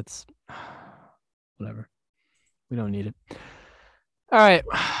 That's whatever. We don't need it. All right.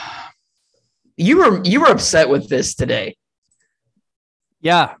 You were upset with this today.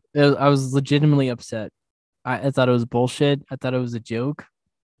 Yeah, I was legitimately upset. I thought it was bullshit. I thought it was a joke.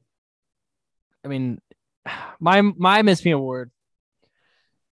 I mean, my Miss Me award.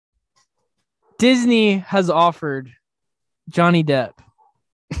 Disney has offered Johnny Depp,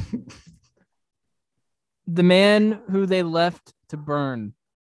 the man who they left to burn,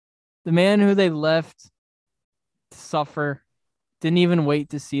 The man who they left to suffer, didn't even wait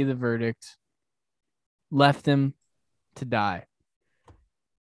to see the verdict, left him to die.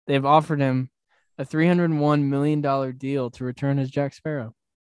 They've offered him a $301 million deal to return as Jack Sparrow.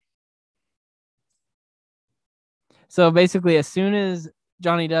 So basically, as soon as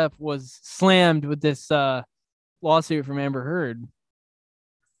Johnny Depp was slammed with this lawsuit from Amber Heard,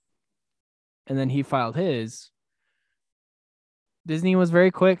 and then he filed his, Disney was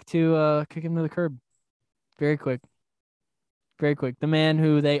very quick to kick him to the curb. Very quick. Very quick. The man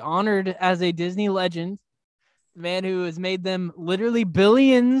who they honored as a Disney legend, the man who has made them literally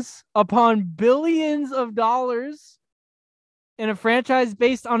billions upon billions of dollars in a franchise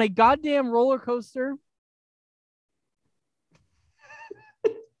based on a goddamn roller coaster.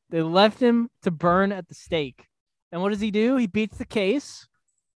 They left him to burn at the stake. And what does he do? He beats the case.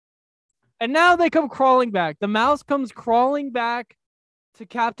 And now they come crawling back. The mouse comes crawling back to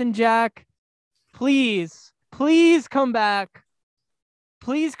Captain Jack. Please, please come back.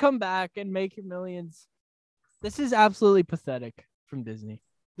 Please come back and make your millions. This is absolutely pathetic from Disney.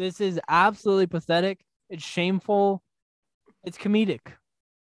 This is absolutely pathetic. It's shameful. It's comedic.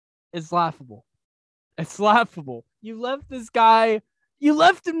 It's laughable. It's laughable. You left this guy. You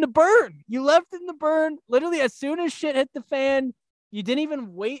left him to burn. You left him to burn. Literally, as soon as shit hit the fan, you didn't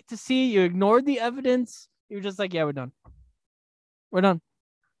even wait to see. You ignored the evidence. You were just like, yeah, we're done. We're done.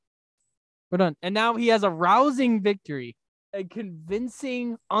 We're done. And now he has a rousing victory, a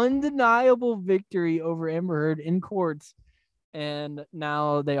convincing, undeniable victory over Amber Heard in courts. And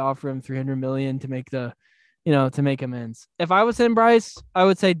now they offer him $300 million to make to make amends. If I was him, Bryce, I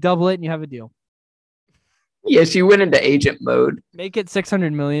would say double it and you have a deal. Yes, you went into agent mode. Make it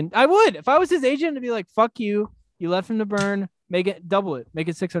 $600 million. I would. If I was his agent, to be like, fuck you. You left him to burn. Make it double it. Make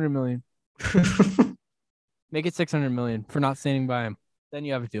it $600 million. Make it $600 million for not standing by him. Then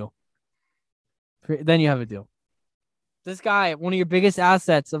you have a deal. This guy, one of your biggest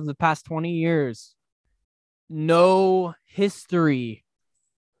assets of the past 20 years, no history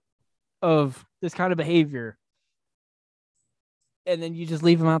of this kind of behavior. And then you just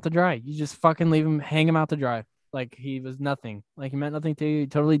leave him out to dry. You just fucking hang him out to dry. Like he was nothing. Like he meant nothing to you. You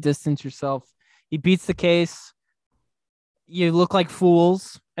totally distance yourself. He beats the case. You look like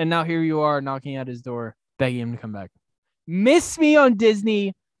fools. And now here you are knocking at his door, begging him to come back. Miss me on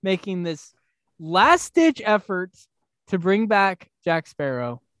Disney making this last-ditch effort to bring back Jack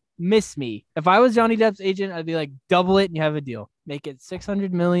Sparrow. Miss me. If I was Johnny Depp's agent, I'd be like, double it and you have a deal. Make it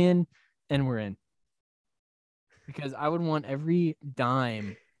 $600 million and we're in. Because I would want every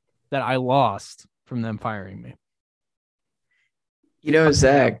dime that I lost from them firing me. You know,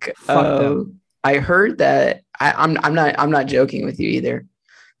 Zach, I heard that I'm not joking with you either.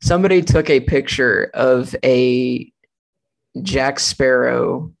 Somebody took a picture of a Jack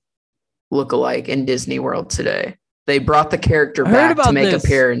Sparrow lookalike in Disney World today. They brought the character back to make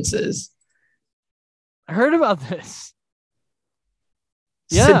appearances. I heard about this.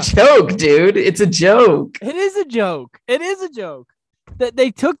 It's a joke, dude. It's a joke. It is a joke. That they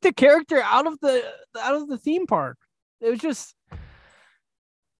took the character out of the theme park. It was just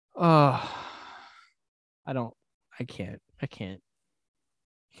I can't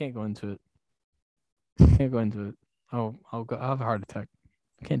go into it. I'll have a heart attack.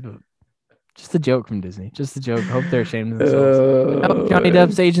 I can't do it. Just a joke from Disney. Just a joke. Hope they're ashamed of themselves. Johnny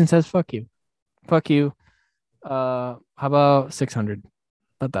Depp's agent says, fuck you. Fuck you. How about 600?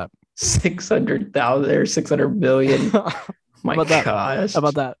 About that. 600,000 or 600 million. My gosh. How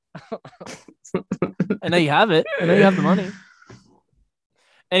about that? I know you have it. I know you have the money.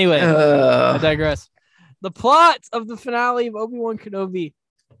 Anyway, I digress. The plot of the finale of Obi-Wan Kenobi.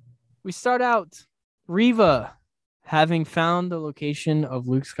 We start out Reva, having found the location of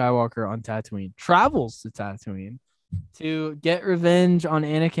Luke Skywalker on Tatooine, travels to Tatooine to get revenge on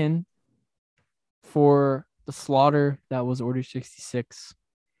Anakin for the slaughter that was Order 66,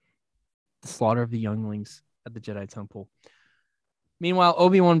 the slaughter of the younglings at the Jedi Temple. Meanwhile,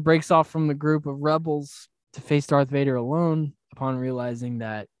 Obi-Wan breaks off from the group of rebels to face Darth Vader alone upon realizing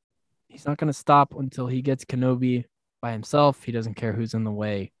that he's not going to stop until he gets Kenobi by himself. He doesn't care who's in the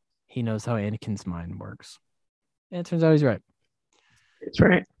way. He knows how Anakin's mind works. And it turns out he's right. It's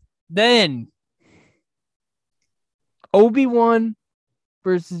right. Then Obi-Wan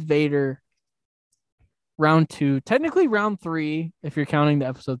versus Vader. Round 2. Technically round 3 if you're counting the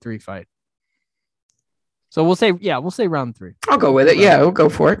episode 3 fight. So we'll say round 3. I'll go with it. Yeah, we'll go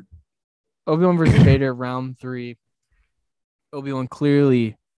for it. Obi-Wan versus Vader, round 3. Obi-Wan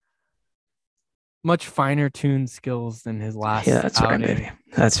clearly much finer tuned skills than his last that's outing. Right, baby.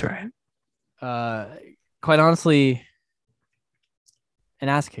 That's right. Quite honestly, an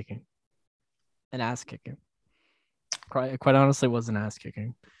ass kicking. an ass kicking. Quite honestly, was an ass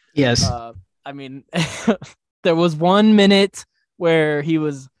kicking. Yes. I mean, there was 1 minute where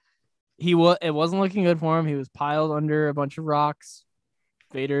it wasn't looking good for him. He was piled under a bunch of rocks.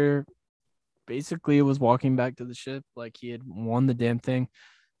 Vader basically was walking back to the ship like he had won the damn thing.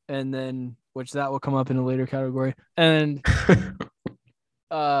 And then, which that will come up in a later category. And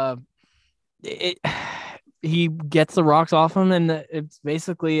he gets the rocks off him, and it's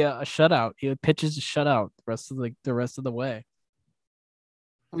basically a shutout. He pitches a shutout the rest of the way.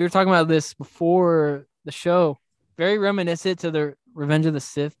 We were talking about this before the show. Very reminiscent to the Revenge of the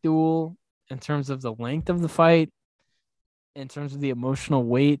Sith duel in terms of the length of the fight, in terms of the emotional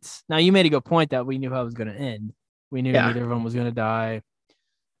weight. Now, you made a good point that we knew how it was going to end. We knew neither of them was going to die.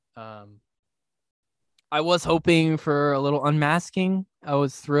 I was hoping for a little unmasking. I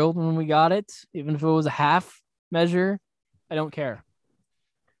was thrilled when we got it, even if it was a half measure. I don't care.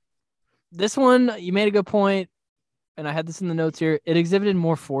 This one, you made a good point, and I had this in the notes here. It exhibited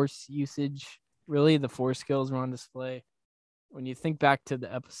more force usage. Really, the force skills were on display. When you think back to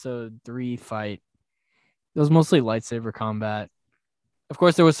the episode 3 fight, it was mostly lightsaber combat. Of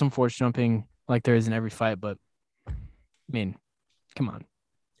course, there was some force jumping like there is in every fight, but I mean, come on.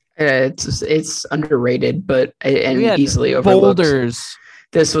 It's underrated, but easily overlooked. Boulders.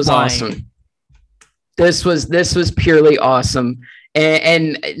 This was awesome. This was purely awesome,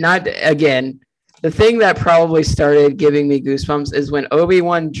 and not again. The thing that probably started giving me goosebumps is when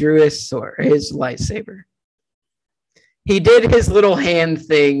Obi-Wan drew his lightsaber. He did his little hand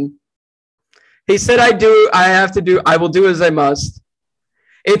thing. He said, I will do as I must.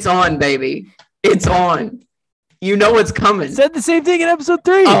 It's on, baby. It's on. You know what's coming. Said the same thing in episode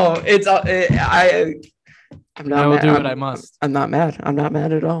 3. Oh, I'm not mad. Do what I must. I'm not mad. I'm not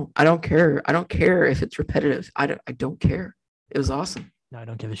mad at all. I don't care. I don't care if it's repetitive. I don't care. It was awesome. No, I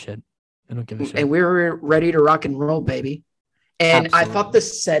don't give a shit. And we were ready to rock and roll, baby. And absolutely. I thought the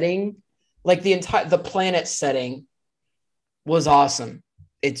setting, like the planet setting, was awesome.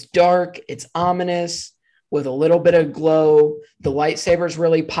 It's dark. It's ominous with a little bit of glow. The lightsabers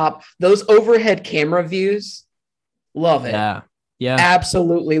really pop. Those overhead camera views, love it. Yeah.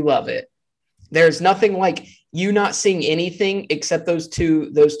 Absolutely love it. There's nothing like you not seeing anything except those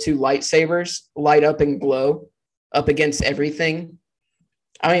two lightsabers light up and glow up against everything.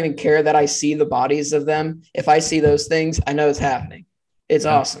 I don't even care that I see the bodies of them. If I see those things, I know it's happening. It's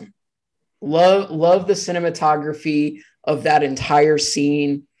awesome. Love the cinematography of that entire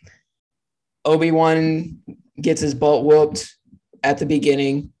scene. Obi-Wan gets his butt whooped at the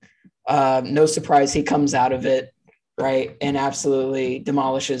beginning. No surprise, he comes out of it, right? And absolutely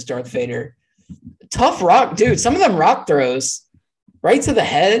demolishes Darth Vader. Tough rock, dude. Some of them rock throws right to the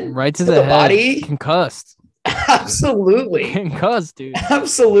head, right to the body, concussed. Absolutely. Concussed, dude.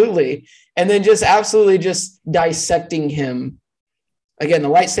 Absolutely. And then just dissecting him. Again, the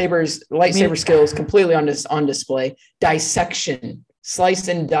lightsaber skills completely on display. Dissection, slice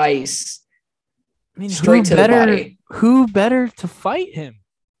and dice. Straight to the body. Who better to fight him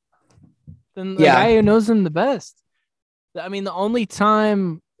than the guy who knows him the best? I mean, the only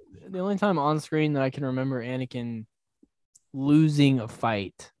time on screen that I can remember Anakin losing a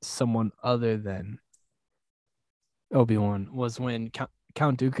fight to someone other than Obi-Wan was when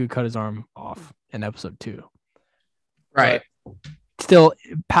Count Dooku cut his arm off in episode 2. Right. But still,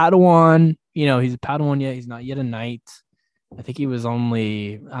 Padawan, he's a Padawan yet. He's not yet a knight. I think he was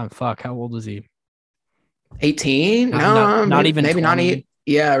only, how old was he? 18? No, not even maybe 20. Not.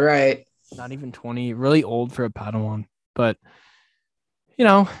 Yeah, right. Not even 20. Really old for a Padawan. But,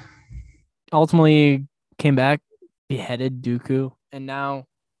 ultimately came back, beheaded Dooku, and now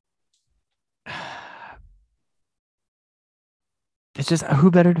it's just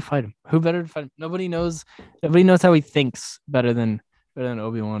who better to fight him? Nobody knows how he thinks better than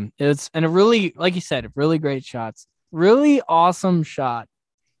Obi-Wan. And a really, like you said, really great shots. Really awesome shot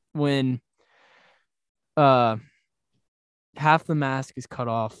when half the mask is cut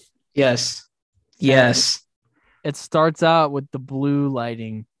off. Yes. It starts out with the blue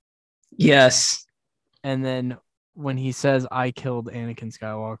lighting. Yes. And then when he says, I killed Anakin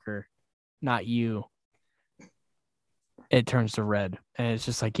Skywalker, not you, it turns to red. And it's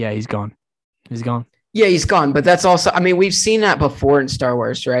just like, yeah, he's gone. Yeah, he's gone. But that's also, I mean, we've seen that before in Star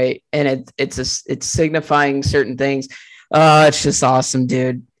Wars, right? And it's signifying certain things. It's just awesome,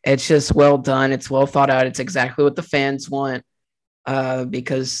 dude. It's just well done. It's well thought out. It's exactly what the fans want.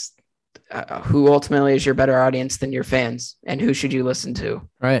 Because who ultimately is your better audience than your fans? And who should you listen to?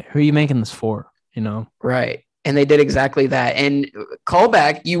 Right. Who are you making this for? Right. And they did exactly that. And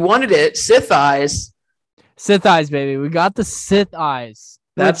callback, you wanted it. Sith eyes. Sith eyes, baby. We got the Sith eyes.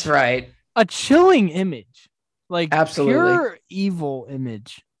 That's right. a chilling image, like absolutely pure evil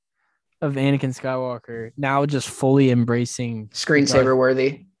image of Anakin Skywalker now just fully embracing screensaver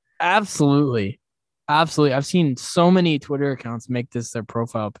worthy. Absolutely. Absolutely. I've seen so many Twitter accounts make this their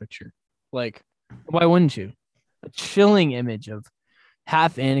profile picture. Like, why wouldn't you? A chilling image of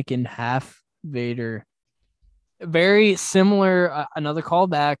half Anakin, half Vader. Very similar. A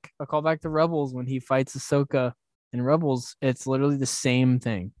callback to Rebels when he fights Ahsoka in Rebels. It's literally the same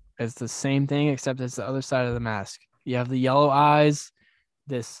thing. It's the same thing, except it's the other side of the mask. You have the yellow eyes,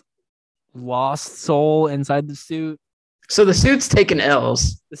 this lost soul inside the suit. So the suit's taken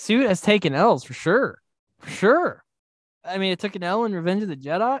L's. The suit has taken L's for sure. For sure. I mean, it took an L in Revenge of the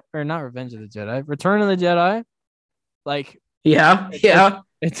Jedi, or not Revenge of the Jedi, Return of the Jedi. Like,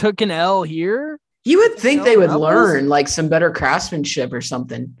 it took an L here. You would think they would learn like some better craftsmanship or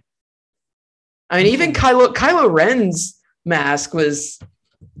something. I mean, even Kylo Ren's mask was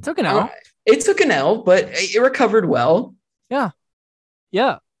took an L. It took an L, but it recovered well. Yeah.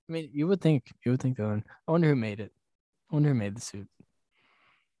 I mean, you would think they learned. I wonder who made it. I wonder who made the suit.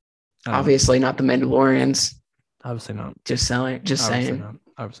 Obviously not the Mandalorians. Obviously not. Just saying.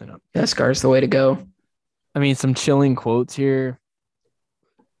 Obviously not. Beskar's the way to go. I mean, some chilling quotes here.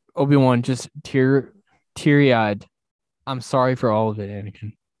 Obi-Wan just teary-eyed. I'm sorry for all of it,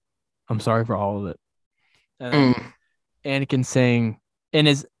 Anakin. I'm sorry for all of it. And Anakin saying,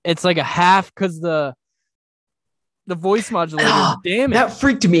 it's like a half because the voice modulator, damn it. That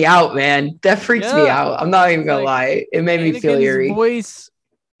freaked me out, man. That freaked me out. I'm not even gonna lie. It made me feel eerie. Voice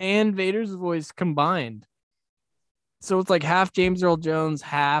and Vader's voice combined. So it's like half James Earl Jones,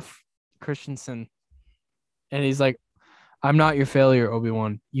 half Christensen. And he's like, I'm not your failure,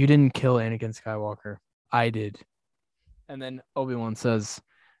 Obi-Wan. You didn't kill Anakin Skywalker. I did. And then Obi-Wan says,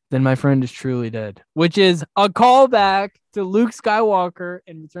 then my friend is truly dead, which is a callback to Luke Skywalker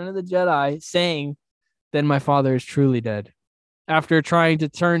in Return of the Jedi saying, then my father is truly dead, after trying to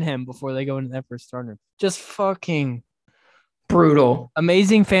turn him before they go into the Emperor's throne room. Just fucking brutal.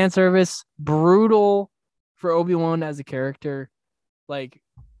 Amazing fan service. Brutal for Obi-Wan as a character. Like,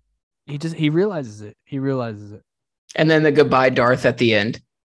 he realizes it. And then the goodbye Darth at the end.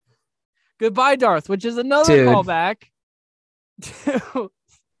 Goodbye Darth, which is another callback to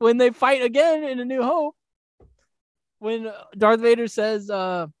when they fight again in A New Hope. When Darth Vader says,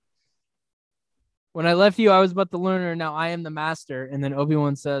 when I left you, I was but the learner. Now I am the master. And then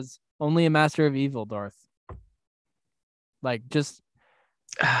Obi-Wan says, only a master of evil, Darth. Like, just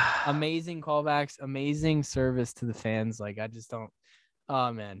amazing callbacks, amazing service to the fans. Like, I just don't.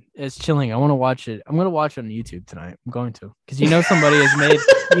 Oh man, it's chilling. I want to watch it. I'm gonna watch it on YouTube tonight. I'm going to, because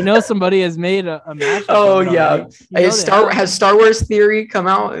somebody has made a mashup. Oh yeah, has Star Wars Theory come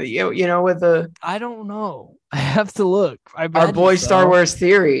out? You know, with the. I don't know. I have to look. Our boy Star Wars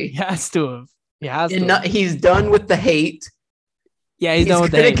Theory. He has to have. He's done with the hate. Yeah, he's done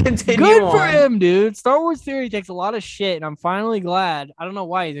with the hate. Good for him, dude. Star Wars Theory takes a lot of shit, and I'm finally glad. I don't know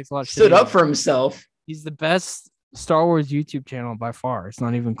why he takes a lot of shit. Stood up for himself. He's the best Star Wars YouTube channel by far. It's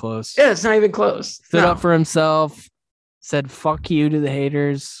not even close. Yeah, it's not even close. Stood up for himself, said fuck you to the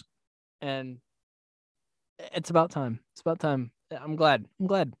haters, and it's about time. I'm glad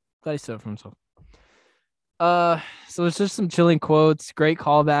he stood up for himself. So it's just some chilling quotes, great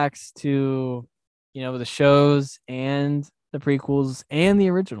callbacks to, the shows and the prequels and the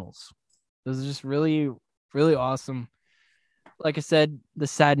originals. Those are just really, really awesome. Like I said, the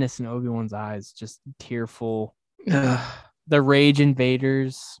sadness in Obi-Wan's eyes, just tearful. The rage in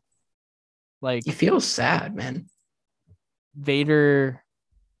Vader's, like, you feel sad, man. Vader,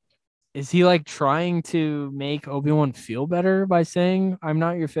 is he like trying to make Obi-Wan feel better by saying, I'm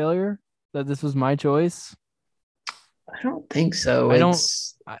not your failure, that this was my choice? I don't think so.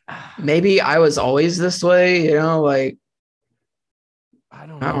 Maybe I was always this way, like, I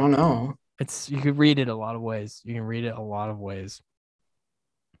don't know. You could read it a lot of ways.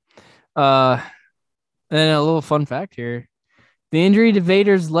 And a little fun fact here. The injury to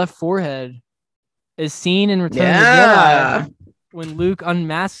Vader's left forehead is seen in Return of the Jedi when Luke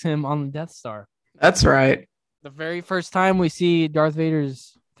unmasks him on the Death Star. That's right. The very first time we see Darth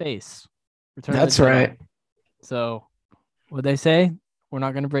Vader's face. That's right. So, what'd they say? We're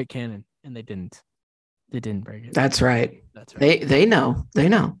not going to break canon. And they didn't. They didn't break it. That's right. They know.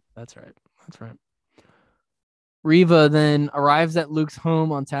 That's right. Reva then arrives at Luke's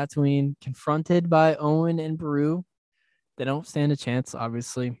home on Tatooine, confronted by Owen and Beru. They don't stand a chance,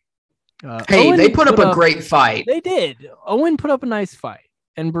 obviously. They put up a great fight. They did. Owen put up a nice fight,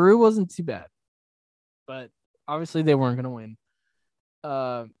 and Beru wasn't too bad. But obviously they weren't going to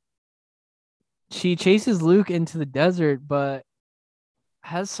win. She chases Luke into the desert, but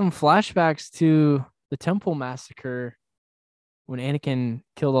has some flashbacks to the Temple Massacre when Anakin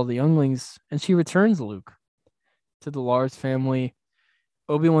killed all the younglings, and she returns Luke to the Lars family.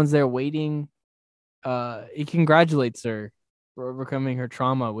 Obi-Wan's there waiting. He congratulates her for overcoming her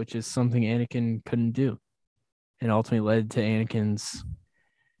trauma, which is something Anakin couldn't do, and ultimately led to Anakin's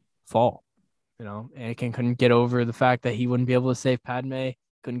fall. Anakin couldn't get over the fact that he wouldn't be able to save Padme,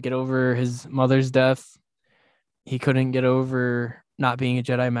 couldn't get over his mother's death. He couldn't get over not being a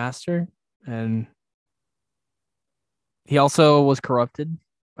Jedi Master. And he also was corrupted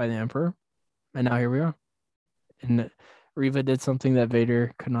by the Emperor. And now here we are. And Reva did something that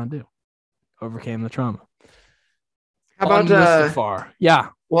Vader could not do. Overcame the trauma. How about Mustafar? Yeah.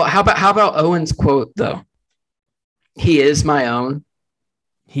 Well, how about Owen's quote though? He is my own.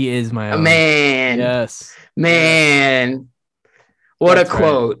 He is my own. Man. Yes. Man. What a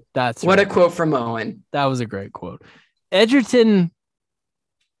quote. Right. That's what a quote from Owen. That was a great quote. Edgerton,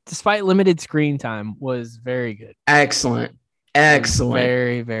 despite limited screen time, was very good. Excellent.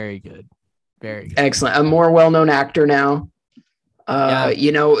 Very, very good. Very good. Excellent. A more well-known actor now.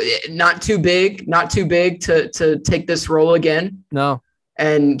 Not too big to take this role again. No.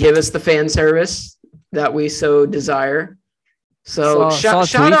 And give us the fan service that we so desire. So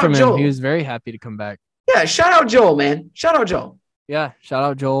shout out Joel. He was very happy to come back. Yeah, shout out Joel, man. Shout out Joel. Yeah, shout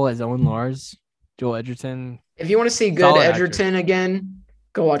out Joel as Owen Lars. Joel Edgerton. If you want to see good Edgerton again,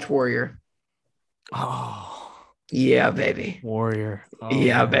 go watch Warrior. Oh. Yeah, baby. Warrior. Oh,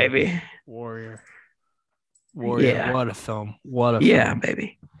 yeah, baby. Warrior. Yeah. What a film. Film. Yeah,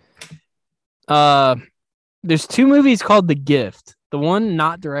 baby. There's two movies called The Gift. The one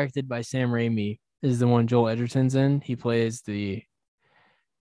not directed by Sam Raimi is the one Joel Edgerton's in. He plays the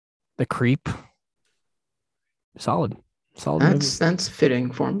creep. Solid movie. That's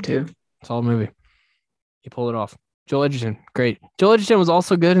fitting for him too. Solid movie. He pulled it off. Joel Edgerton, great. Joel Edgerton was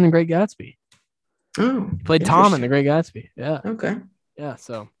also good in The Great Gatsby. Oh, he played Tom in The Great Gatsby. Yeah. Okay. Yeah.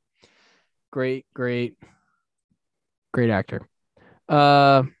 So great actor.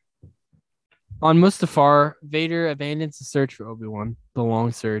 On Mustafar, Vader abandons the search for Obi-Wan, the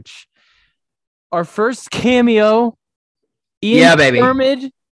long search. Our first cameo, Ian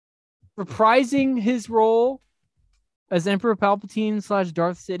McDiarmid, reprising his role as Emperor Palpatine /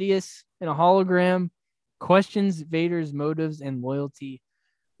 Darth Sidious in a hologram, questions Vader's motives and loyalty,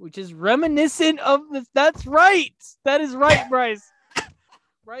 which is reminiscent of this. That's right. That is right, Bryce.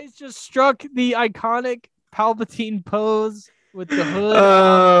 Bryce just struck the iconic Palpatine pose with the hood.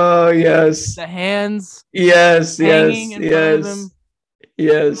 Oh, yes. The hands. Yes.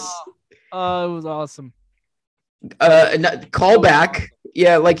 Oh, it was awesome. Call back.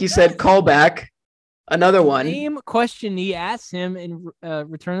 Yeah, like you said, call back. Another one. Same question he asked him in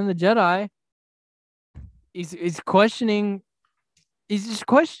Return of the Jedi. He's questioning. He's just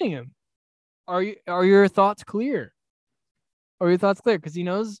questioning him. Are your thoughts clear? Are your thoughts clear? Because he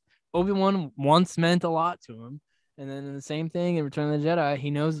knows Obi-Wan once meant a lot to him, and then in the same thing in Return of the Jedi,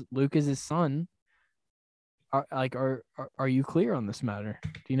 he knows Luke is his son. Are you clear on this matter?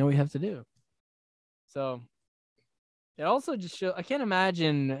 Do you know what you have to do? So it also just shows. I can't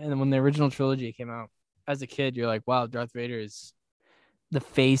imagine. And when the original trilogy came out, as a kid, you're like, "Wow, Darth Vader is the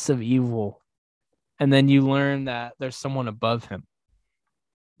face of evil," and then you learn that there's someone above him.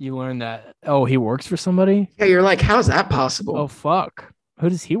 You learn that he works for somebody. Yeah, you're like, "How is that possible?" Oh fuck, who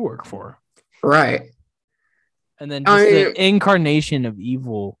does he work for? Right. And then just the incarnation of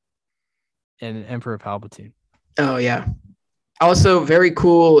evil in Emperor Palpatine. Oh, yeah. Also, very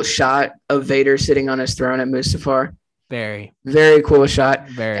cool shot of Vader sitting on his throne at Mustafar. Very, very cool shot.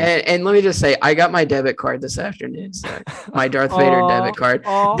 Very. And let me just say, I got my debit card this afternoon. So my Darth Vader debit card.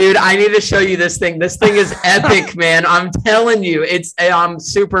 Dude, I need to show you this thing. This thing is epic, man. I'm telling you. I'm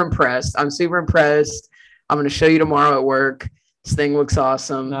super impressed. I'm going to show you tomorrow at work. This thing looks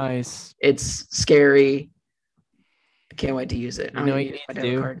awesome. Nice. It's scary. I can't wait to use it. You know what you need to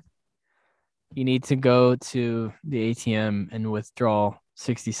do? Card. You need to go to the ATM and withdraw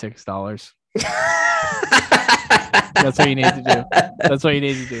 $66. That's what you need to do. That's what you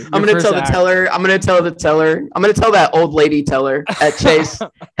need to do. I'm going to tell the teller. I'm going to tell that old lady teller at Chase,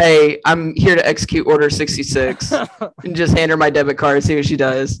 hey, I'm here to execute order 66 and just hand her my debit card, see what she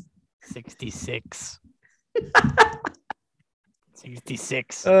does. 66.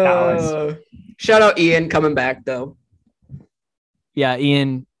 $66. Shout out Ian coming back though. Yeah,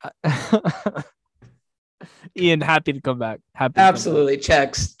 Ian. Ian, happy to come back. Absolutely.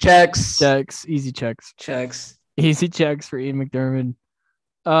 Checks. Easy checks. Easy checks for Ian McDiarmid.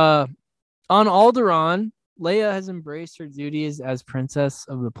 On Alderaan, Leia has embraced her duties as princess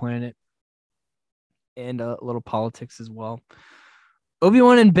of the planet and a little politics as well.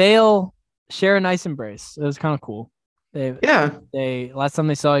 Obi-Wan and Bail share a nice embrace. It was kind of cool. They last time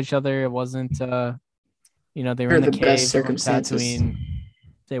they saw each other, it wasn't they were in the cave from Tatooine.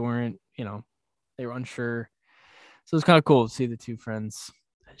 They weren't, they were unsure. So it was kind of cool to see the two friends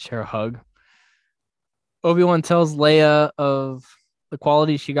share a hug. Obi-Wan tells Leia of the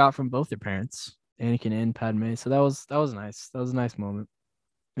qualities she got from both their parents, Anakin and Padme. So that was nice. That was a nice moment.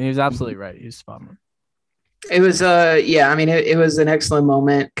 And he was absolutely right. He was spot on. It was it was an excellent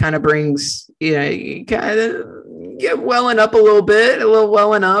moment. Kind of brings, kind of get welling up a little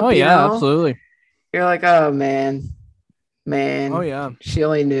welling up. Oh yeah, absolutely. You're like, oh man. Oh yeah. She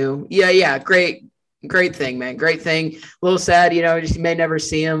only knew. Yeah. Great thing, man. Great thing. A little sad, just you may never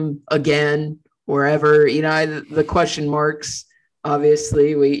see him again wherever, the question marks,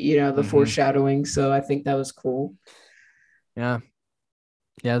 obviously the foreshadowing. So I think that was cool. Yeah.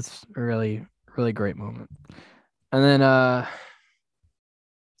 Yeah. It's a really, really great moment. And then,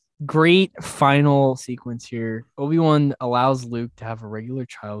 great final sequence here. Obi-Wan allows Luke to have a regular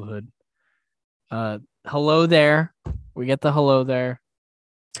childhood. Hello there. We get the hello there.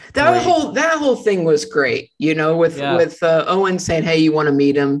 That whole thing was great. With Owen saying, "Hey, you want to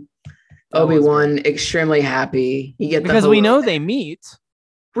meet him?" Obi-Wan extremely happy. Because we know they meet.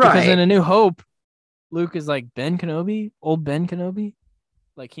 Right. Because in A New Hope, Luke is like Ben Kenobi, old Ben Kenobi.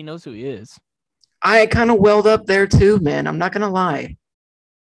 Like he knows who he is. I kind of welled up there too, man. I'm not gonna lie.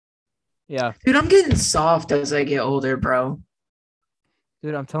 Yeah. Dude, I'm getting soft as I get older, bro.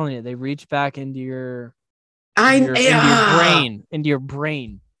 Dude, I'm telling you, they reach back into your brain.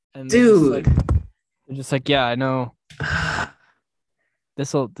 And dude, they're just like, yeah, I know.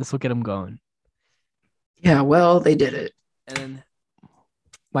 This'll get them going. Yeah, well, they did it. And then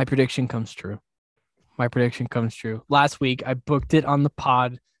my prediction comes true. Last week, I booked it on the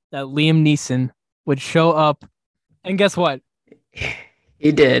pod that Liam Neeson would show up. And guess what?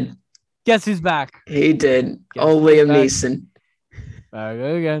 He did. Guess who's back? He did. Liam Neeson. Back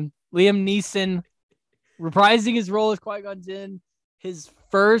again. Liam Neeson reprising his role as Qui-Gon Jinn. His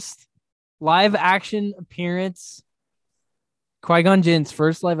first live action appearance. Qui-Gon Jinn's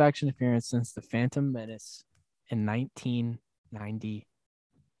first live action appearance since The Phantom Menace in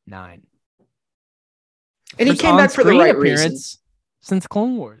 1999. And he came back for the right reasons. Since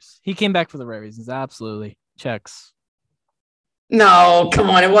Clone Wars. He came back for the right reasons. Absolutely. Checks. No, come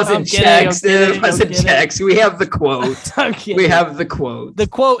on. It wasn't checks. It wasn't checks. We have the quote. We have the quote. The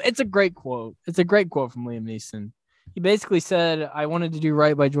quote. It's a great quote. It's a great quote from Liam Neeson. He basically said, I wanted to do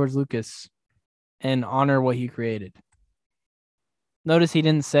right by George Lucas and honor what he created. Notice he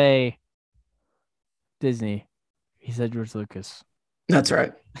didn't say Disney. He said George Lucas. That's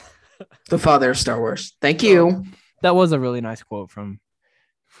right. The father of Star Wars. Thank you. That was a really nice quote from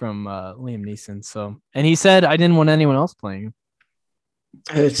Liam Neeson. So, and he said, I didn't want anyone else playing.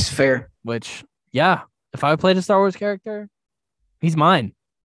 It's fair. Which, yeah, if I played a Star Wars character, he's mine.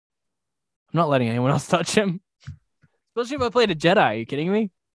 I'm not letting anyone else touch him. Especially if I played a Jedi. Are you kidding me?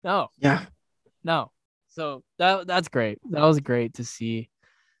 No. Yeah. No. So that's great. That was great to see.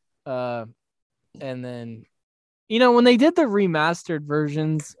 And then, when they did the remastered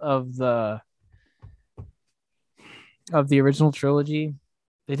versions of the original trilogy,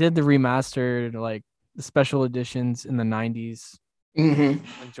 they did the remastered, like the special editions in the 90s. Mm-hmm.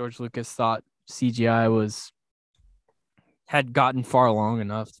 When George Lucas thought CGI had gotten far along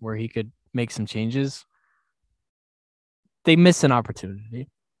enough where he could make some changes. They missed an opportunity.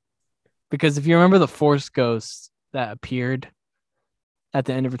 Because if you remember the Force Ghost that appeared at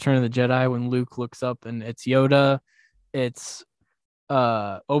the end of Return of the Jedi when Luke looks up and it's Yoda, it's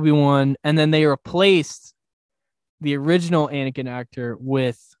Obi-Wan, and then they replaced the original Anakin actor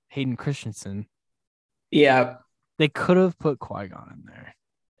with Hayden Christensen. Yeah. They could have put Qui-Gon in there.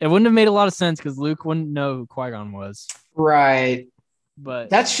 It wouldn't have made a lot of sense because Luke wouldn't know who Qui-Gon was. Right. But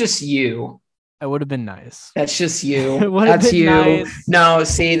that's just you. It would have been nice. That's just you. That's you. Nice. No,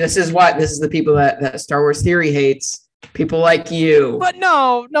 see, this is the people that Star Wars Theory hates. People like you. But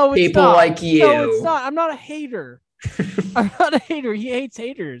no, it's people not. Like you. No, it's not. I'm not a hater. I'm not a hater. He hates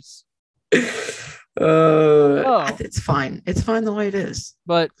haters. It's fine. It's fine the way it is.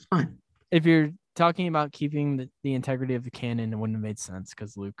 But it's fine. If you're talking about keeping the integrity of the canon, it wouldn't have made sense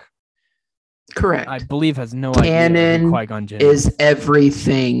because Luke, correct, I believe, has no canon idea who Qui-Gon Jinn is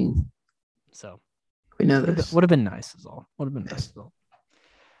everything. So we know this. Would have been nice as all.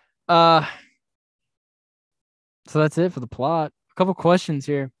 So that's it for the plot. A couple questions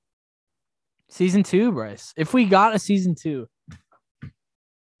here. Season 2, Bryce. If we got a season 2,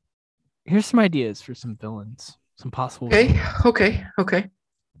 here's some ideas for some villains, some possible. Okay.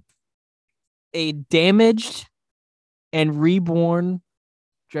 A damaged and reborn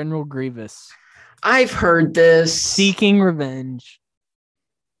General Grievous. I've heard this. Seeking revenge.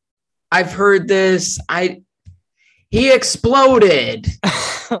 I've heard this. He exploded.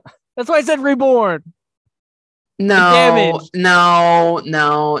 That's why I said reborn. No.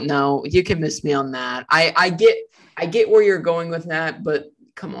 You can miss me on that. I get where you're going with that, but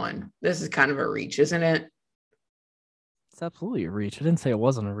come on. This is kind of a reach, isn't it? It's absolutely a reach. I didn't say it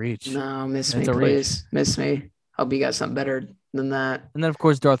wasn't a reach. No, miss me, please. Miss me. Hope you got something better than that. And then, of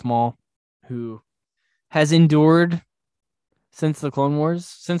course, Darth Maul, who has endured since the Clone Wars,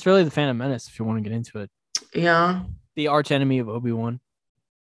 since really the Phantom Menace, if you want to get into it. Yeah. The arch enemy of Obi-Wan.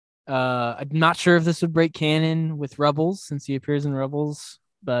 I'm not sure if this would break canon with Rebels, since he appears in Rebels,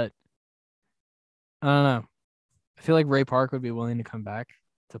 but I don't know. I feel like Ray Park would be willing to come back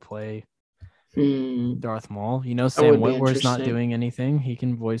to play Darth Maul. You know, Sam Witwer's not doing anything. He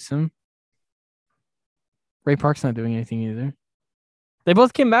can voice him. Ray Park's not doing anything either. They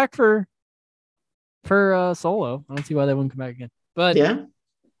both came back for Solo. I don't see why they wouldn't come back again. But yeah,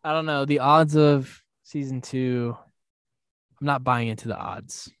 I don't know. The odds of season 2, I'm not buying into the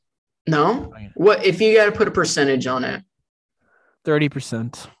odds. No? What if you got to put a percentage on it?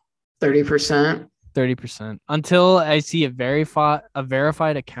 30%. 30%? 30%. Until I see a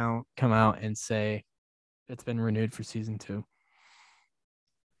verified account come out and say it's been renewed for season 2.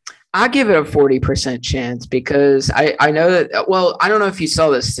 I give it a 40% chance because I know that, well, I don't know if you saw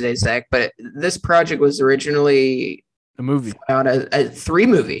this today, Zach, but this project was originally a movie out at 3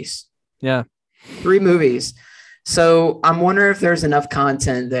 movies. Yeah. 3 movies. So I'm wondering if there's enough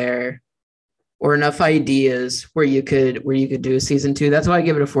content there or enough ideas where you could do a season 2. That's why I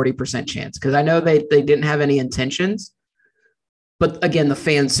give it a 40% chance, because I know they didn't have any intentions. But again, the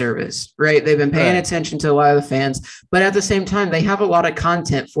fan service, right? They've been paying attention to a lot of the fans, but at the same time, they have a lot of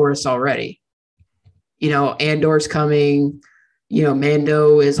content for us already. You know, Andor's coming. You know,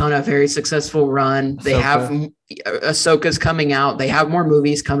 Mando is on a very successful run. They have Ahsoka's coming out. They have more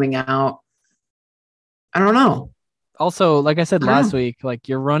movies coming out. I don't know. Also, like I said last week, like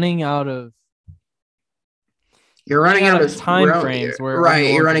you're running out of time frames where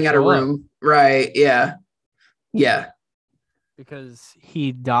you're running out of room. Right. Yeah. Yeah. Because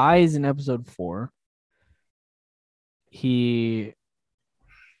he dies in episode 4. He's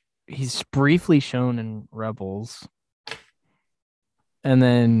briefly shown in Rebels. And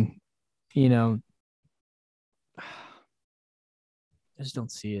then, you know, I just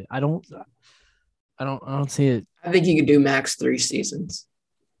don't see it. I don't see it. I think you could do max 3 seasons.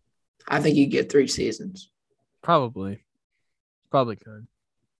 I think you get 3 seasons. Probably could.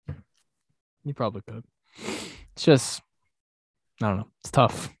 You probably could. It's just, I don't know. It's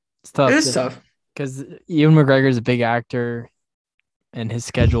tough. It is tough. Because Ewan McGregor's a big actor and his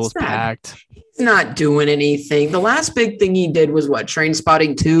schedule is packed. He's not doing anything. The last big thing he did was what?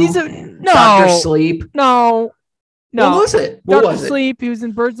 Trainspotting 2? No. Dr. Sleep? No. What was it? Dr. Sleep. He was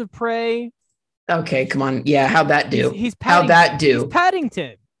in Birds of Prey. Okay, come on. Yeah, how'd that do? How'd that do? He's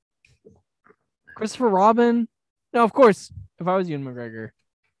Paddington. Christopher Robin. No, of course, if I was Ewan McGregor,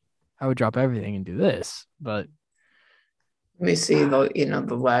 I would drop everything and do this. But let me see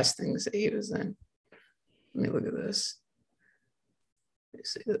the last things that he was in. Let me look at this. Let me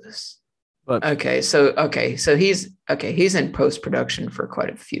see this. But so he's in post-production for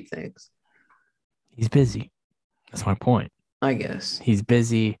quite a few things. He's busy. That's my point. I guess. He's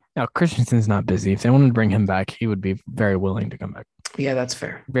busy. Now, Christensen's not busy. If they wanted to bring him back, he would be very willing to come back. Yeah, that's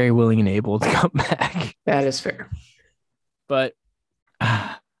fair. Very willing and able to come back. That is fair. But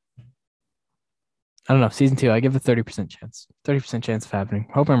I don't know. Season 2, I give a 30% chance. 30% chance of happening.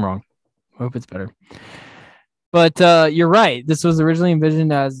 Hope I'm wrong. Hope it's better. But you're right. This was originally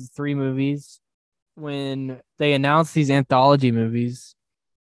envisioned as 3 movies. When they announced these anthology movies,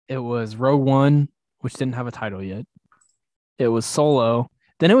 it was Rogue One, which didn't have a title yet. It was Solo.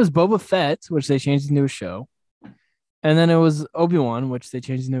 Then it was Boba Fett, which they changed into a show. And then it was Obi-Wan, which they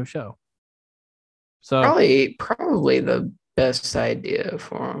changed into a show. So probably the best idea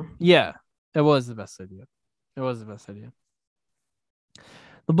for him. Yeah, it was the best idea.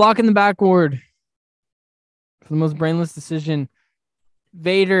 The block in the backward for the most brainless decision.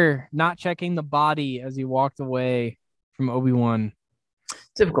 Vader not checking the body as he walked away from Obi-Wan.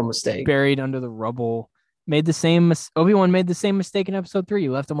 Typical mistake. Buried under the rubble. Obi-Wan made the same mistake in episode 3. He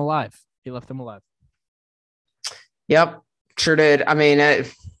left him alive. Yep, sure did. I mean,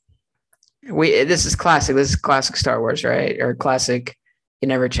 this is classic. This is classic Star Wars, right? Or classic, you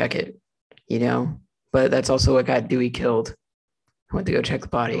never check it, But that's also what got Dewey killed. Went to go check the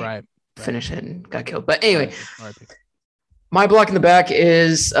body, right. Finish it, and got killed. But anyway, my block in the back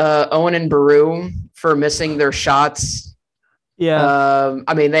is Owen and Beru for missing their shots Yeah.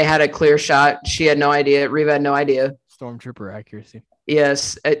 I mean, they had a clear shot. She had no idea. Reva had no idea. Stormtrooper accuracy.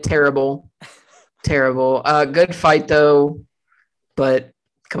 Yes, terrible. Terrible. Good fight, though. But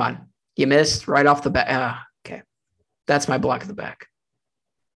come on. You missed right off the bat. Okay. That's my block of the back.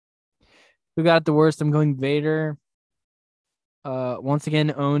 Who got the worst? I'm going Vader. Once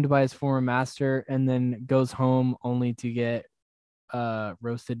again owned by his former master, and then goes home only to get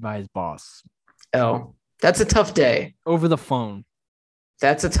roasted by his boss. Oh, that's a tough day. Over the phone.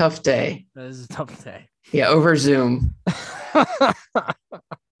 That's a tough day. That is a tough day. Yeah, over Zoom.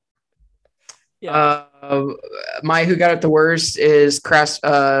 Yeah. My who got it the worst is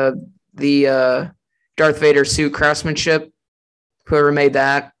the Darth Vader suit craftsmanship. Whoever made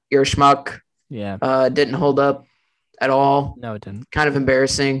that, you're a schmuck. Yeah. Didn't hold up at all. No, it didn't. Kind of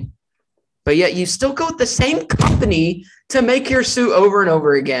embarrassing. But yet you still go with the same company to make your suit over and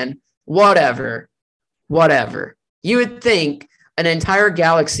over again. Whatever. You would think an entire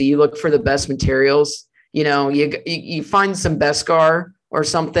galaxy, you look for the best materials. You know, you find some Beskar or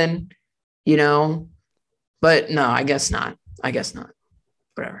something, you know. But no, I guess not.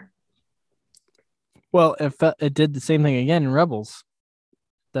 Whatever. Well, it did the same thing again in Rebels.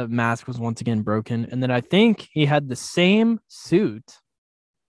 The mask was once again broken. And then I think he had the same suit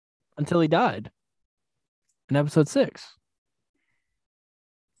until he died in episode 6.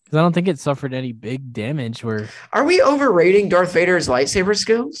 Because I don't think it suffered any big damage. Are we overrating Darth Vader's lightsaber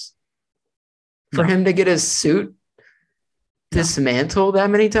skills? For him to get his suit dismantled that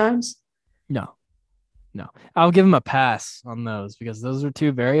many times? No. I'll give him a pass on those because those are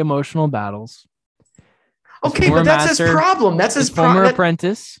two very emotional battles. Okay, but that's his problem. That's his former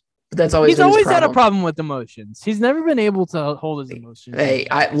apprentice. But that's always he's always had a problem with emotions. He's never been able to hold his emotions. Hey,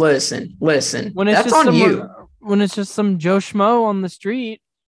 listen. When it's that's on you. When it's just some Joe Schmo on the street,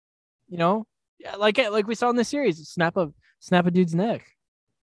 you know, like we saw in this series, snap a dude's neck.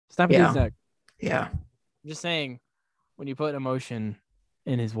 Snap a dude's neck. Yeah. I'm just saying, when you put emotion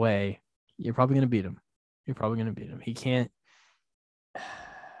in his way, you're probably gonna beat him.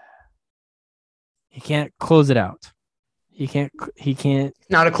 He can't close it out. He can't.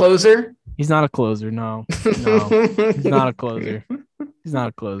 Not a closer? He's not a closer. No. He's not a closer.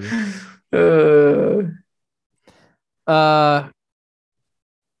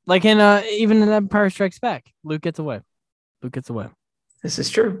 Like even in Empire Strikes Back, Luke gets away. This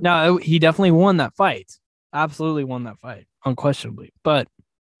is true. No, he definitely won that fight. Absolutely won that fight, unquestionably. But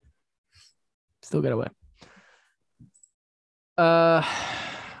still got away. All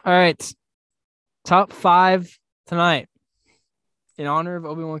right. Top 5 tonight in honor of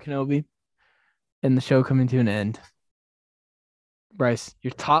Obi-Wan Kenobi and the show coming to an end. Bryce,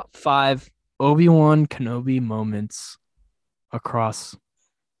 your top 5 Obi-Wan Kenobi moments across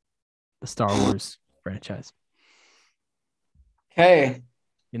the Star Wars franchise. Okay.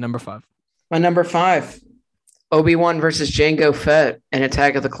 Your number 5. My number 5, Obi-Wan versus Jango Fett in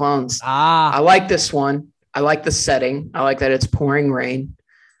Attack of the Clones. I like this one. I like the setting. I like that it's pouring rain.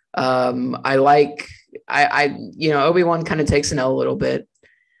 Obi-Wan kind of takes an L a little bit,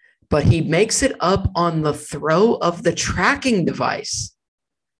 but he makes it up on the throw of the tracking device.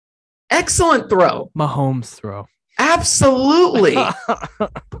 Excellent throw. Mahomes throw. Absolutely.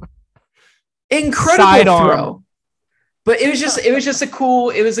 Incredible throw. But it was just a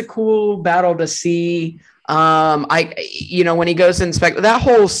cool battle to see. When he goes to inspect that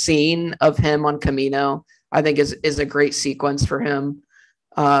whole scene of him on Camino, I think is a great sequence for him.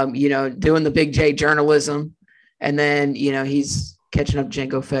 Doing the Big J journalism, and then he's catching up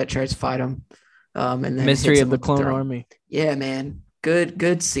Jango Fett, tries to fight him, and then Mystery of the Clone Army. Yeah, man,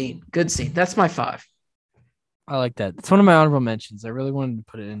 good scene. That's my 5. I like that. It's one of my honorable mentions. I really wanted to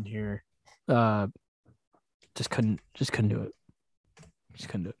put it in here. Just couldn't do it.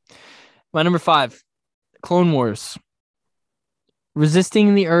 My number 5, Clone Wars.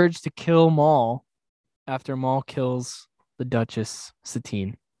 Resisting the urge to kill Maul after Maul kills the Duchess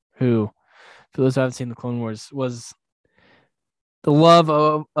Satine, who, for those who haven't seen the Clone Wars, was the love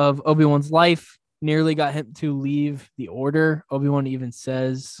of Obi-Wan's life, nearly got him to leave the Order. Obi-Wan even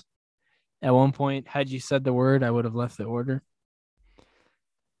says at one point, had you said the word, I would have left the Order.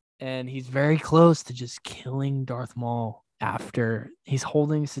 And he's very close to just killing Darth Maul after he's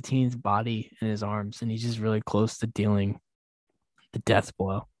holding Satine's body in his arms, and he's just really close to dealing the death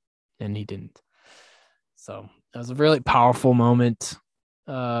blow, and he didn't. So that was a really powerful moment.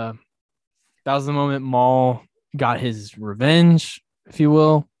 That was the moment Maul got his revenge, if you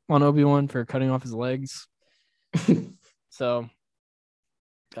will, on Obi-Wan for cutting off his legs. So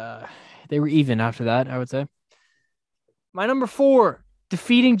they were even after that, I would say. My number 4,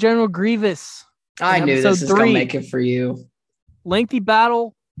 defeating General Grievous. I knew this was going to make it for you. lengthy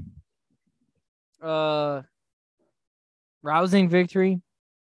battle. Rousing victory.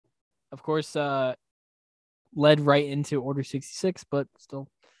 Of course, led right into Order 66, but still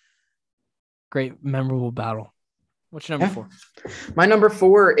great, memorable battle. What's your number 4? My number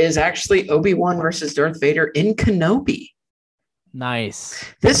 4 is actually Obi-Wan versus Darth Vader in Kenobi. Nice.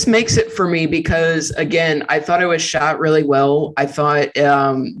 This makes it for me because, again, I thought it was shot really well. I thought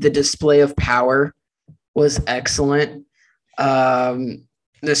the display of power was excellent.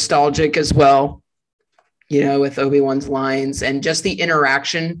 Nostalgic as well, with Obi-Wan's lines, and just the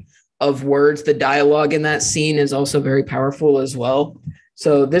interaction of words. The dialogue in that scene is also very powerful as well.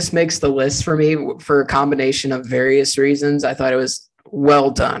 So this makes the list for me for a combination of various reasons. I thought it was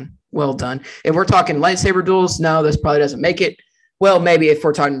well done. Well done. If we're talking lightsaber duels, no, this probably doesn't make it. Well, maybe if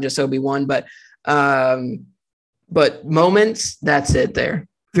we're talking just Obi-Wan, but moments, that's it there.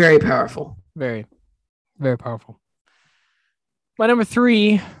 Very powerful. Very, very powerful. My number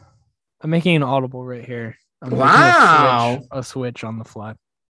 3, I'm making an audible right here. I'm wow. A switch on the fly.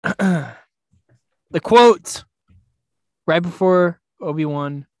 The quote right before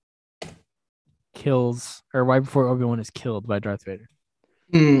Obi-Wan is killed by Darth Vader.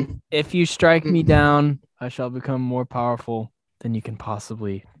 If you strike me down, I shall become more powerful than you can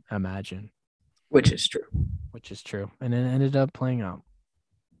possibly imagine. Which is true. And it ended up playing out.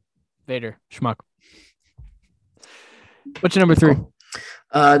 Vader, schmuck. What's your number 3?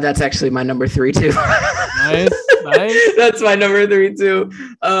 That's actually my number 3 too. Nice. That's my number 3 too.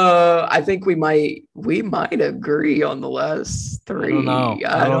 I think we might agree on the last 3.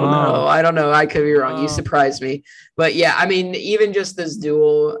 I don't know. I could be wrong. You surprised me. But yeah, I mean, even just this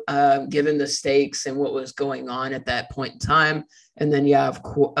duel, given the stakes and what was going on at that point in time, and then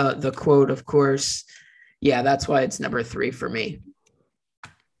the quote, of course. Yeah, that's why it's number 3 for me.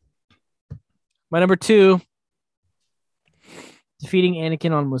 My number 2. Defeating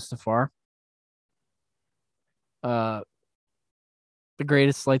Anakin on Mustafar. The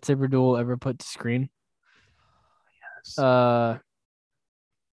greatest lightsaber duel ever put to screen. Yes. The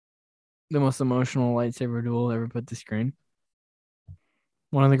most emotional lightsaber duel ever put to screen.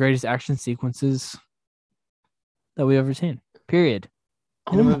 One of the greatest action sequences that we've ever seen. Period.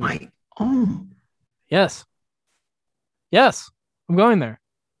 Oh my. Oh. Yes. I'm going there.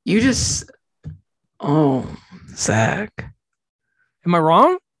 You just. Oh, Zach. Am I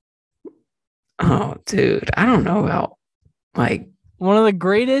wrong? Oh, dude, I don't know about one of the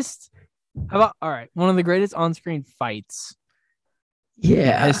greatest. One of the greatest on-screen fights.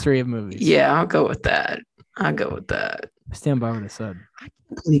 Yeah, in the history of movies. Yeah, I'll go with that. I stand by what I said. I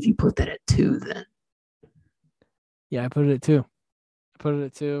can't believe you put that at 2. Then. Yeah, I put it at 2.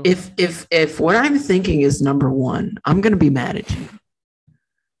 If what I'm thinking is number 1, I'm gonna be mad at you.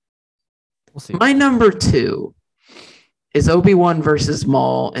 We'll see. My number 2 is Obi-Wan versus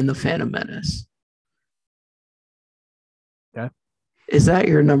Maul in The Phantom Menace. Okay. Is that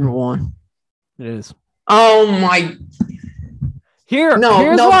your number 1? It is. Oh my. Here's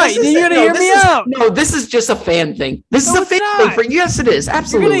why. You're going to hear me out. No, this is just a fan thing. This is a fan thing for you. Yes, it is.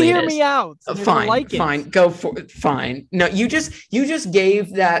 Absolutely. You're going to hear me out. Fine. Go for it. Fine. No, you just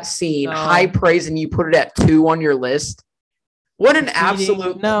gave that scene high praise and you put it at 2 on your list. What an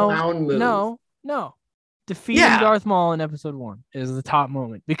absolute clown move. No. Defeating Darth Maul in episode 1 is the top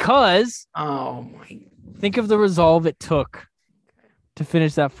moment because think of the resolve it took to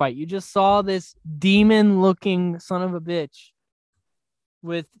finish that fight. You just saw this demon-looking son of a bitch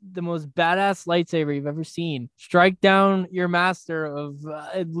with the most badass lightsaber you've ever seen strike down your master of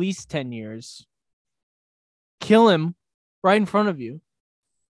at least 10 years, kill him right in front of you.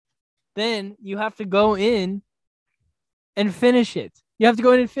 Then you have to go in and finish it.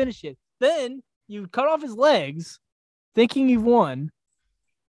 Then you cut off his legs thinking you've won,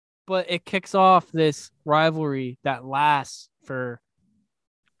 but it kicks off this rivalry that lasts for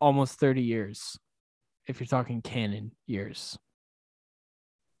almost 30 years. If you're talking canon years.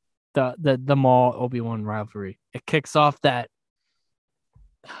 The Maul Obi-Wan rivalry. It kicks off that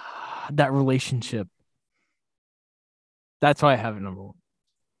relationship. That's why I have it number 1.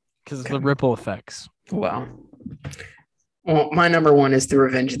 Because of the ripple effects. Wow. Well, my number 1 is the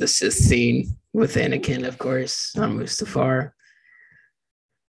Revenge of the Sith scene with Anakin, of course, on Mustafar.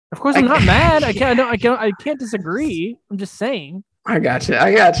 Of course, I'm not mad. I can't disagree. I'm just saying. I got you.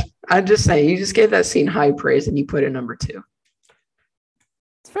 I'm just saying. You just gave that scene high praise and you put it number 2.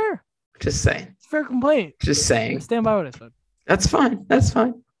 It's fair. Just saying. It's a fair complaint. Just saying. I stand by what I said. That's fine.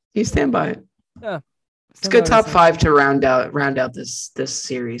 You stand by it. Yeah. It's a good top 5 to round out this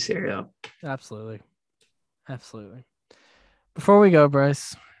series here. Yeah. Absolutely. Before we go,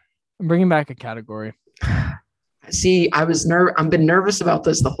 Bryce, I'm bringing back a category. I see. I've been nervous about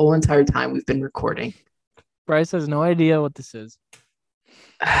this the whole entire time we've been recording. Bryce has no idea what this is.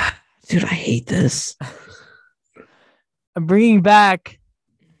 Dude, I hate this. I'm bringing back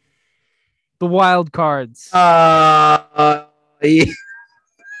the wild cards. Yeah. The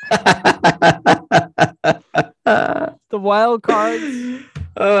wild cards.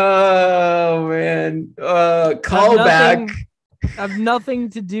 Oh man. Call back. Have nothing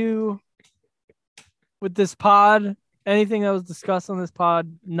to do with this pod. Anything that was discussed on this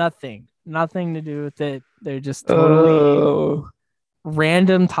pod, nothing to do with it. They're just totally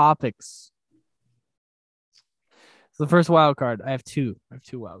random topics. So the first wild card, I have two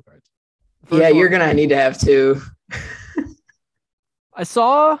wild cards. Yeah, you're gonna need to have two. I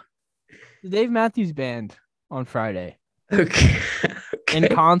saw the Dave Matthews Band on Friday. Okay. In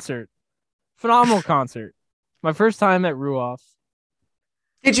concert. Phenomenal concert. My first time at Ruoff.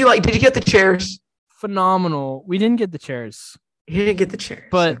 Did you get the chairs? Phenomenal. We didn't get the chairs. You didn't get the chairs.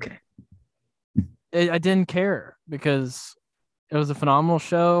 But okay. I didn't care because it was a phenomenal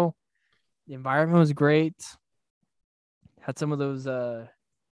show. The environment was great. Had some of those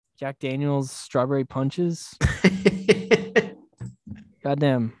Jack Daniel's strawberry punches.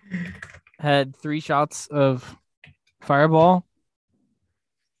 Goddamn. Had 3 shots of Fireball.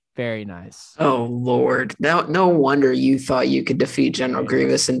 Very nice. Oh, Lord. No wonder you thought you could defeat General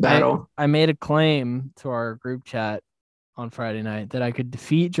Grievous in battle. I made a claim to our group chat on Friday night that I could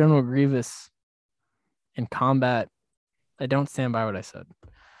defeat General Grievous in combat. I don't stand by what I said.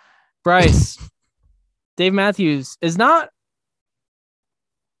 Bryce, Dave Matthews is not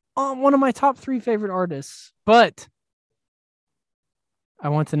one of my top 3 favorite artists, but I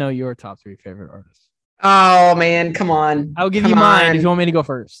want to know your top 3 favorite artists. Oh, man, come on. I'll give you mine if you want me to go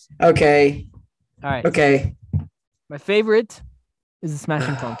first. Okay. All right. Okay. My favorite is the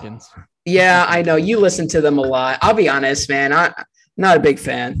Smashing Pumpkins. Yeah, I know. You listen to them a lot. I'll be honest, man. I'm not a big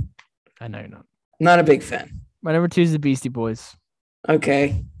fan. I know you're not. Not a big fan. My number 2 is the Beastie Boys.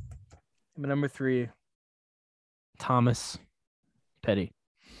 Okay. My number 3, Thomas Petty.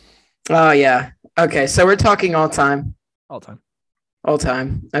 Oh, yeah. Okay, so we're talking all time. All time. All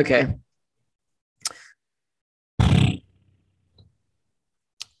time. Okay.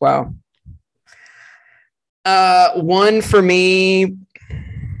 Wow. One for me,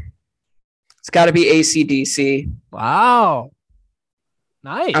 it's got to be AC/DC. Wow.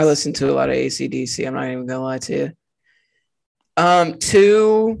 Nice. I listen to a lot of AC/DC. I'm not even going to lie to you.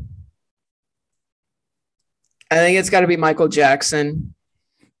 2, I think it's got to be Michael Jackson.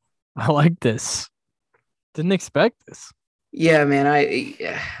 I like this. Didn't expect this. Yeah, man.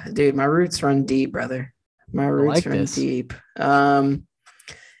 Dude, my roots run deep, brother. My roots run deep.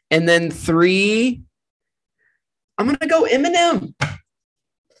 And then 3, I'm going to go Eminem.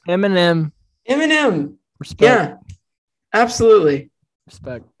 Eminem. Respect. Yeah, absolutely.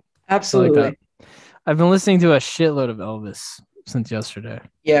 Respect. Absolutely. Like I've been listening to a shitload of Elvis since yesterday.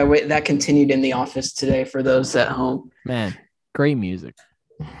 Yeah, that continued in the office today for those at home. Man, great music.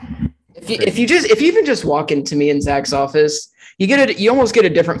 If you even just walk into me in Zach's office, you almost get a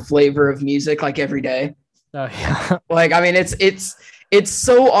different flavor of music like every day. Oh yeah. Like, I mean, it's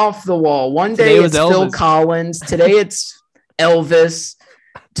so off the wall. One day it's Phil Collins. Today it's Elvis.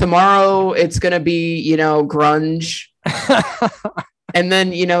 Tomorrow it's gonna be, grunge. And then,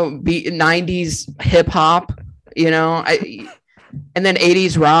 be 90s hip hop, and then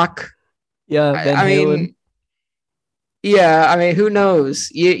 80s rock. Yeah. I mean, who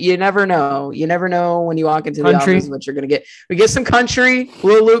knows? You never know. You never know when you walk into the office what you're going to get. We get some country.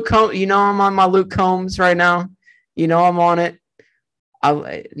 Little Luke Combs. I'm on my Luke Combs right now. I'm on it.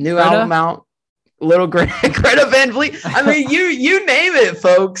 New album out. Little Greta Van Fleet. I mean, you name it,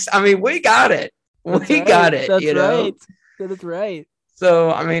 folks. I mean, we got it. Got it. That's right. That's right.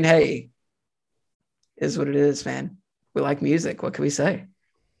 So, I mean, hey, is what it is, man. We like music. What can we say?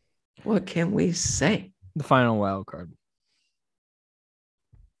 What can we say? The final wild card.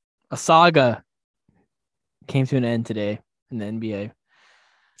 A saga came to an end today in the NBA.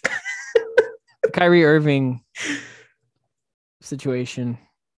 The Kyrie Irving situation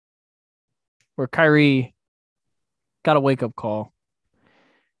where Kyrie got a wake-up call.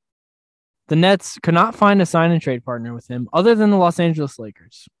 The Nets could not find a sign and trade partner with him other than the Los Angeles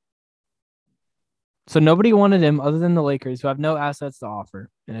Lakers. So nobody wanted him other than the Lakers, who have no assets to offer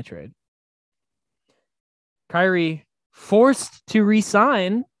in a trade. Kyrie forced to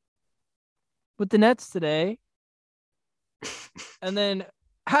re-sign with the Nets today, and then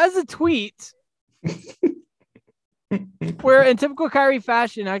has a tweet where, in typical Kyrie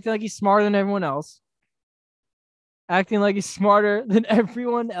fashion, acting like he's smarter than everyone else.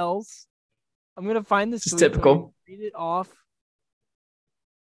 I'm going to find this. It's typical. read it off.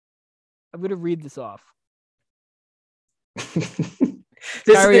 I'm going to read this off.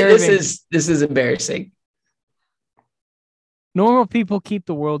 This is embarrassing. Normal people keep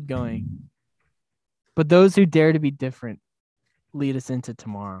the world going, but those who dare to be different lead us into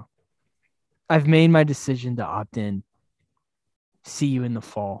tomorrow. I've made my decision to opt in. See you in the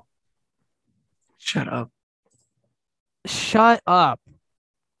fall. Shut up. Shut up.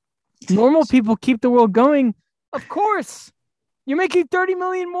 Normal people keep the world going. Of course. You're making $30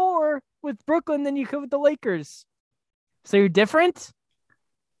 million more with Brooklyn than you could with the Lakers. So you're different?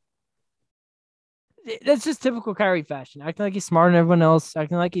 That's just typical Kyrie fashion. Acting like he's smarter than everyone else.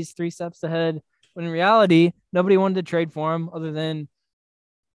 Acting like he's 3 steps ahead. When in reality, nobody wanted to trade for him other than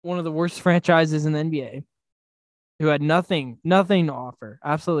one of the worst franchises in the NBA who had nothing to offer.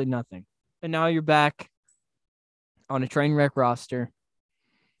 Absolutely nothing. And now you're back on a train wreck roster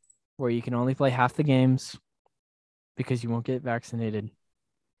where you can only play half the games because you won't get vaccinated.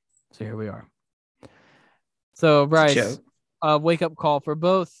 So here we are. So, Bryce, wake up call for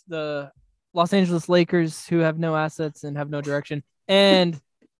both the Los Angeles Lakers, who have no assets and have no direction, and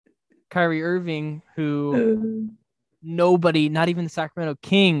Kyrie Irving, who nobody, not even the Sacramento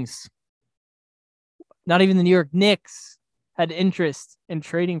Kings, not even the New York Knicks, had interest in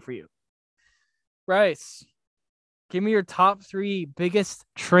trading for you. Bryce, give me your top 3 biggest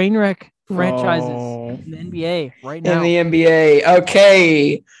train wreck franchises in the NBA right now. In the NBA.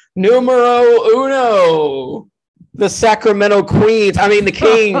 Okay. Numero uno. The Sacramento Queens. I mean, the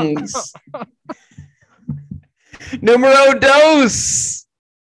Kings. Numero dos.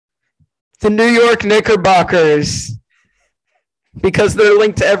 The New York Knickerbockers. Because they're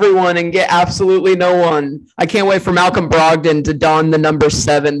linked to everyone and get absolutely no one. I can't wait for Malcolm Brogdon to don the number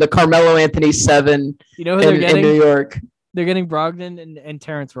 7, the Carmelo Anthony 7 you know who they're getting? In New York. They're getting Brogdon and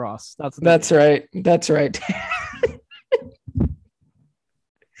Terrence Ross. That's right. That's right.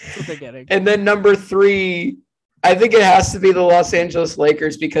 That's what they're getting. And then number 3, I think it has to be the Los Angeles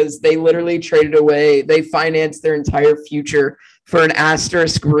Lakers because they literally traded away. They financed their entire future for an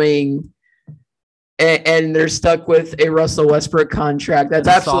asterisk ring. And they're stuck with a Russell Westbrook contract. That's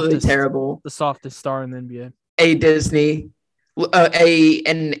absolutely terrible. The softest star in the NBA. A Disney,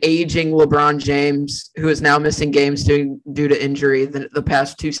 an aging LeBron James who is now missing games due to injury the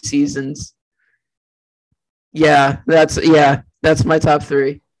past 2 seasons. Yeah, that's my top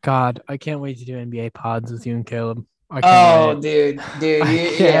 3. God, I can't wait to do NBA pods with you and Caleb. Dude,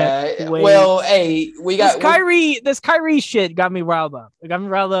 yeah. Well, hey, we got this Kyrie shit got me riled up. It got me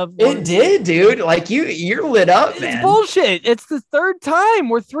riled up. It did, dude. Like you're lit up, man. It's bullshit. It's the 3rd time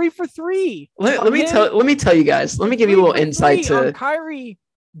we're 3 for 3. Let me tell you guys. Let me give you a little insight to Kyrie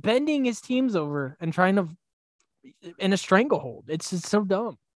bending his teams over and trying to in a stranglehold. It's just so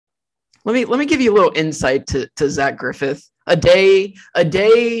dumb. Let me give you a little insight to Zach Griffith. A day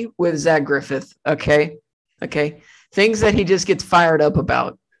with Zach Griffith. Okay. Things that he just gets fired up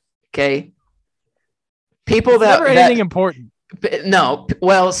about. Okay. People it's never anything important. No.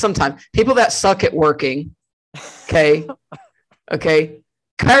 Well, sometimes people that suck at working. Okay. Okay.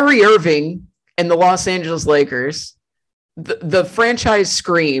 Kyrie Irving and the Los Angeles Lakers, the franchise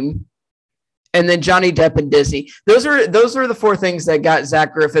scream, and then Johnny Depp and Disney. Those are the 4 things that got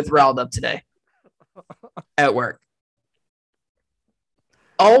Zach Griffith riled up today at work.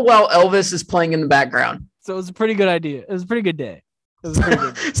 All while Elvis is playing in the background. So it was a pretty good idea. It was a pretty good day.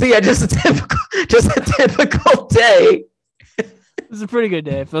 So yeah, just a typical day. It was a pretty good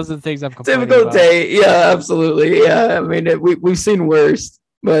day. If those are the things I'm complaining typical about. Day. Yeah, absolutely. Yeah, I mean we've seen worse,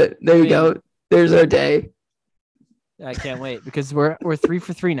 but there you go. There's our day. I can't wait because we're 3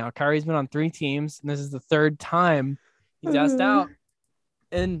 for 3 now. Kyrie's been on 3 teams, and this is the 3rd time he's asked out.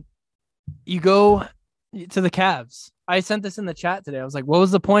 And you go to the Cavs. I sent this in the chat today. I was like, "What was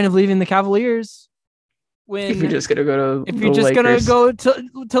the point of leaving the Cavaliers when if you're just gonna go to if you're just gonna go to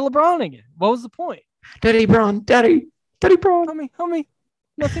LeBron again? What was the point?" Daddy Braun. Homie,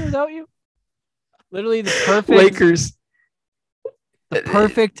 nothing without you. Literally the perfect Lakers. The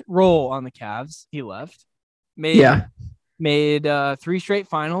perfect role on the Cavs. He left. Made 3 straight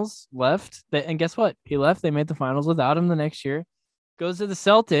finals, left. And guess what? He left. They made the finals without him the next year. Goes to the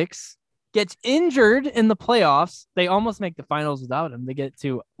Celtics, gets injured in the playoffs. They almost make the finals without him. They get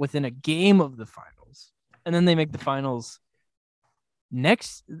to within a game of the finals. And then they make the finals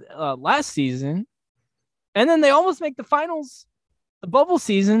last season. And then they almost make the finals the bubble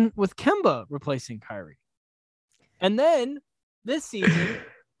season with Kemba replacing Kyrie. And then this season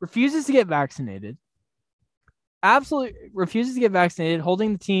refuses to get vaccinated. Absolutely refuses to get vaccinated,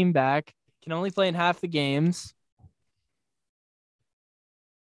 holding the team back, can only play in half the games.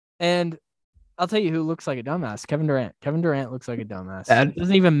 And I'll tell you who looks like a dumbass. Kevin Durant. Kevin Durant looks like a dumbass. It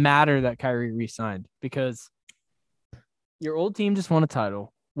doesn't even matter that Kyrie re-signed because your old team just won a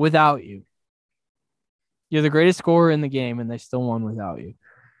title without you. You're the greatest scorer in the game, and they still won without you.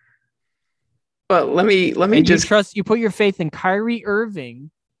 But let me and just you put your faith in Kyrie Irving,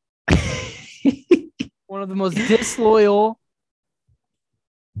 one of the most disloyal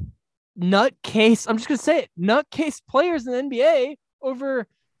nutcase. I'm just gonna say it, nutcase players in the NBA over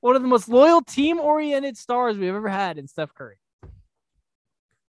one of the most loyal team-oriented stars we've ever had in Steph Curry.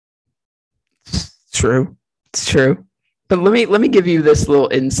 It's true. But let me give you this little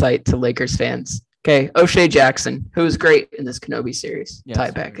insight to Lakers fans. Okay, O'Shea Jackson, who was great in this Kenobi series,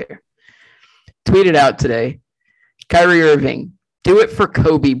 tie back here, tweeted out today, Kyrie Irving, do it for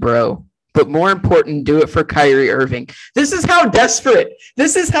Kobe, bro. But more important, do it for Kyrie Irving. This is how desperate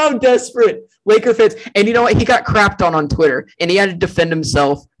Laker fans. And you know what? He got crapped on Twitter, and he had to defend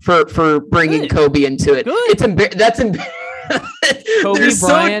himself for bringing Kobe into it. That's embarrassing. They're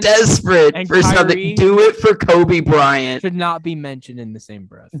so desperate for something. Do it for Kobe Bryant. Should not be mentioned in the same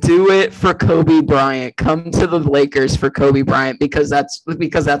breath. Do it for Kobe Bryant. Come to the Lakers for Kobe Bryant because that's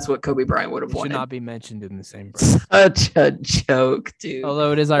what Kobe Bryant would have wanted. Should not be mentioned in the same breath. Such a joke, dude.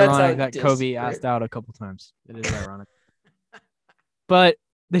 Although it is ironic that Kobe asked out a couple times. It is ironic. But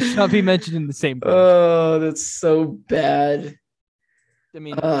they should not be mentioned in the same breath. Oh, that's so bad. I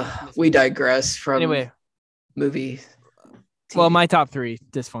mean, we digress from movie. Well, my top 3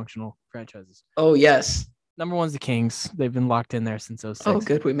 dysfunctional franchises. Oh, yes. Number 1's the Kings. They've been locked in there since 2006. Oh,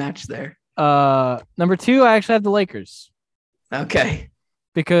 good. We matched there. Number 2, I actually have the Lakers. Okay.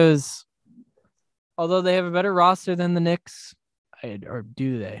 Because although they have a better roster than the Knicks, or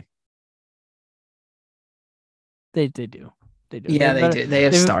do they? They do. They do. Yeah, they do. They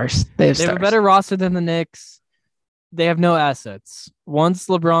have stars. They have a better roster than the Knicks. They have no assets. Once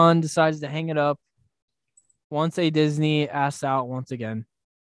LeBron decides to hang it up, once A. Disney asks out once again,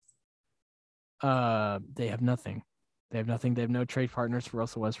 they have nothing. They have nothing. They have no trade partners for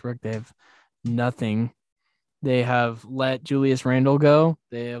Russell Westbrook. They have nothing. They have let Julius Randle go.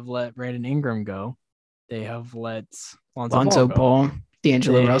 They have let Brandon Ingram go. They have let Lonzo Ball,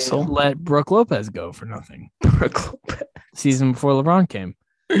 D'Angelo Russell. Let Brooke Lopez go for nothing. Brooke Lopez. Season before LeBron came.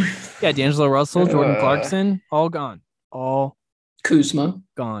 Yeah, D'Angelo Russell, Jordan Clarkson, all gone. All Kuzma.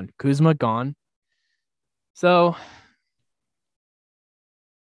 Gone. Kuzma gone. So,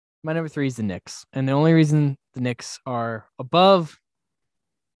 my number 3 is the Knicks. And the only reason the Knicks are above,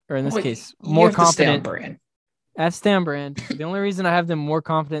 or in this case, more confident. At Stan Brand. The only reason I have them more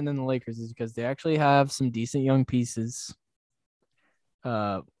confident than the Lakers is because they actually have some decent young pieces.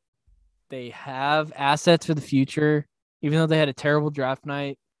 They have assets for the future. Even though they had a terrible draft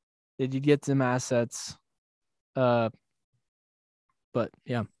night, they did get some assets. But,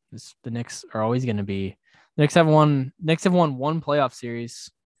 yeah, the Knicks are always going to be. Knicks have won one playoff series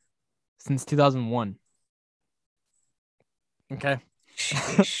since 2001. Okay.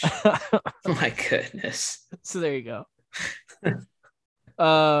 Oh my goodness. So there you go.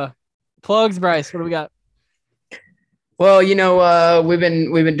 Plugs, Bryce. What do we got? Well, we've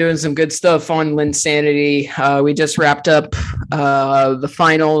been doing some good stuff on Linsanity. We just wrapped up the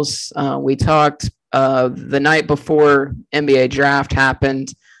finals. We talked the night before NBA draft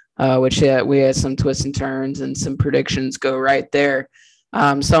happened. Which we had some twists and turns and some predictions go right there.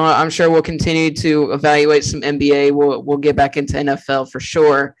 So I'm sure we'll continue to evaluate some NBA. We'll get back into NFL for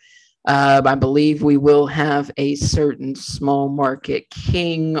sure. I believe we will have a certain small market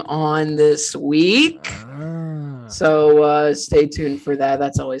king on this week. So stay tuned for that.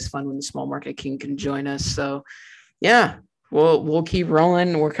 That's always fun when the small market king can join us. So yeah, we'll keep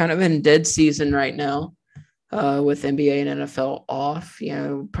rolling. We're kind of in dead season right now. With NBA and NFL off,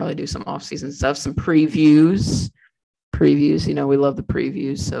 probably do some off-season stuff, some previews. We love the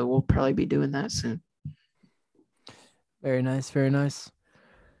previews, so we'll probably be doing that soon. Very nice, very nice.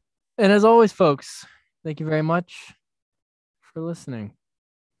 And as always, folks, thank you very much for listening.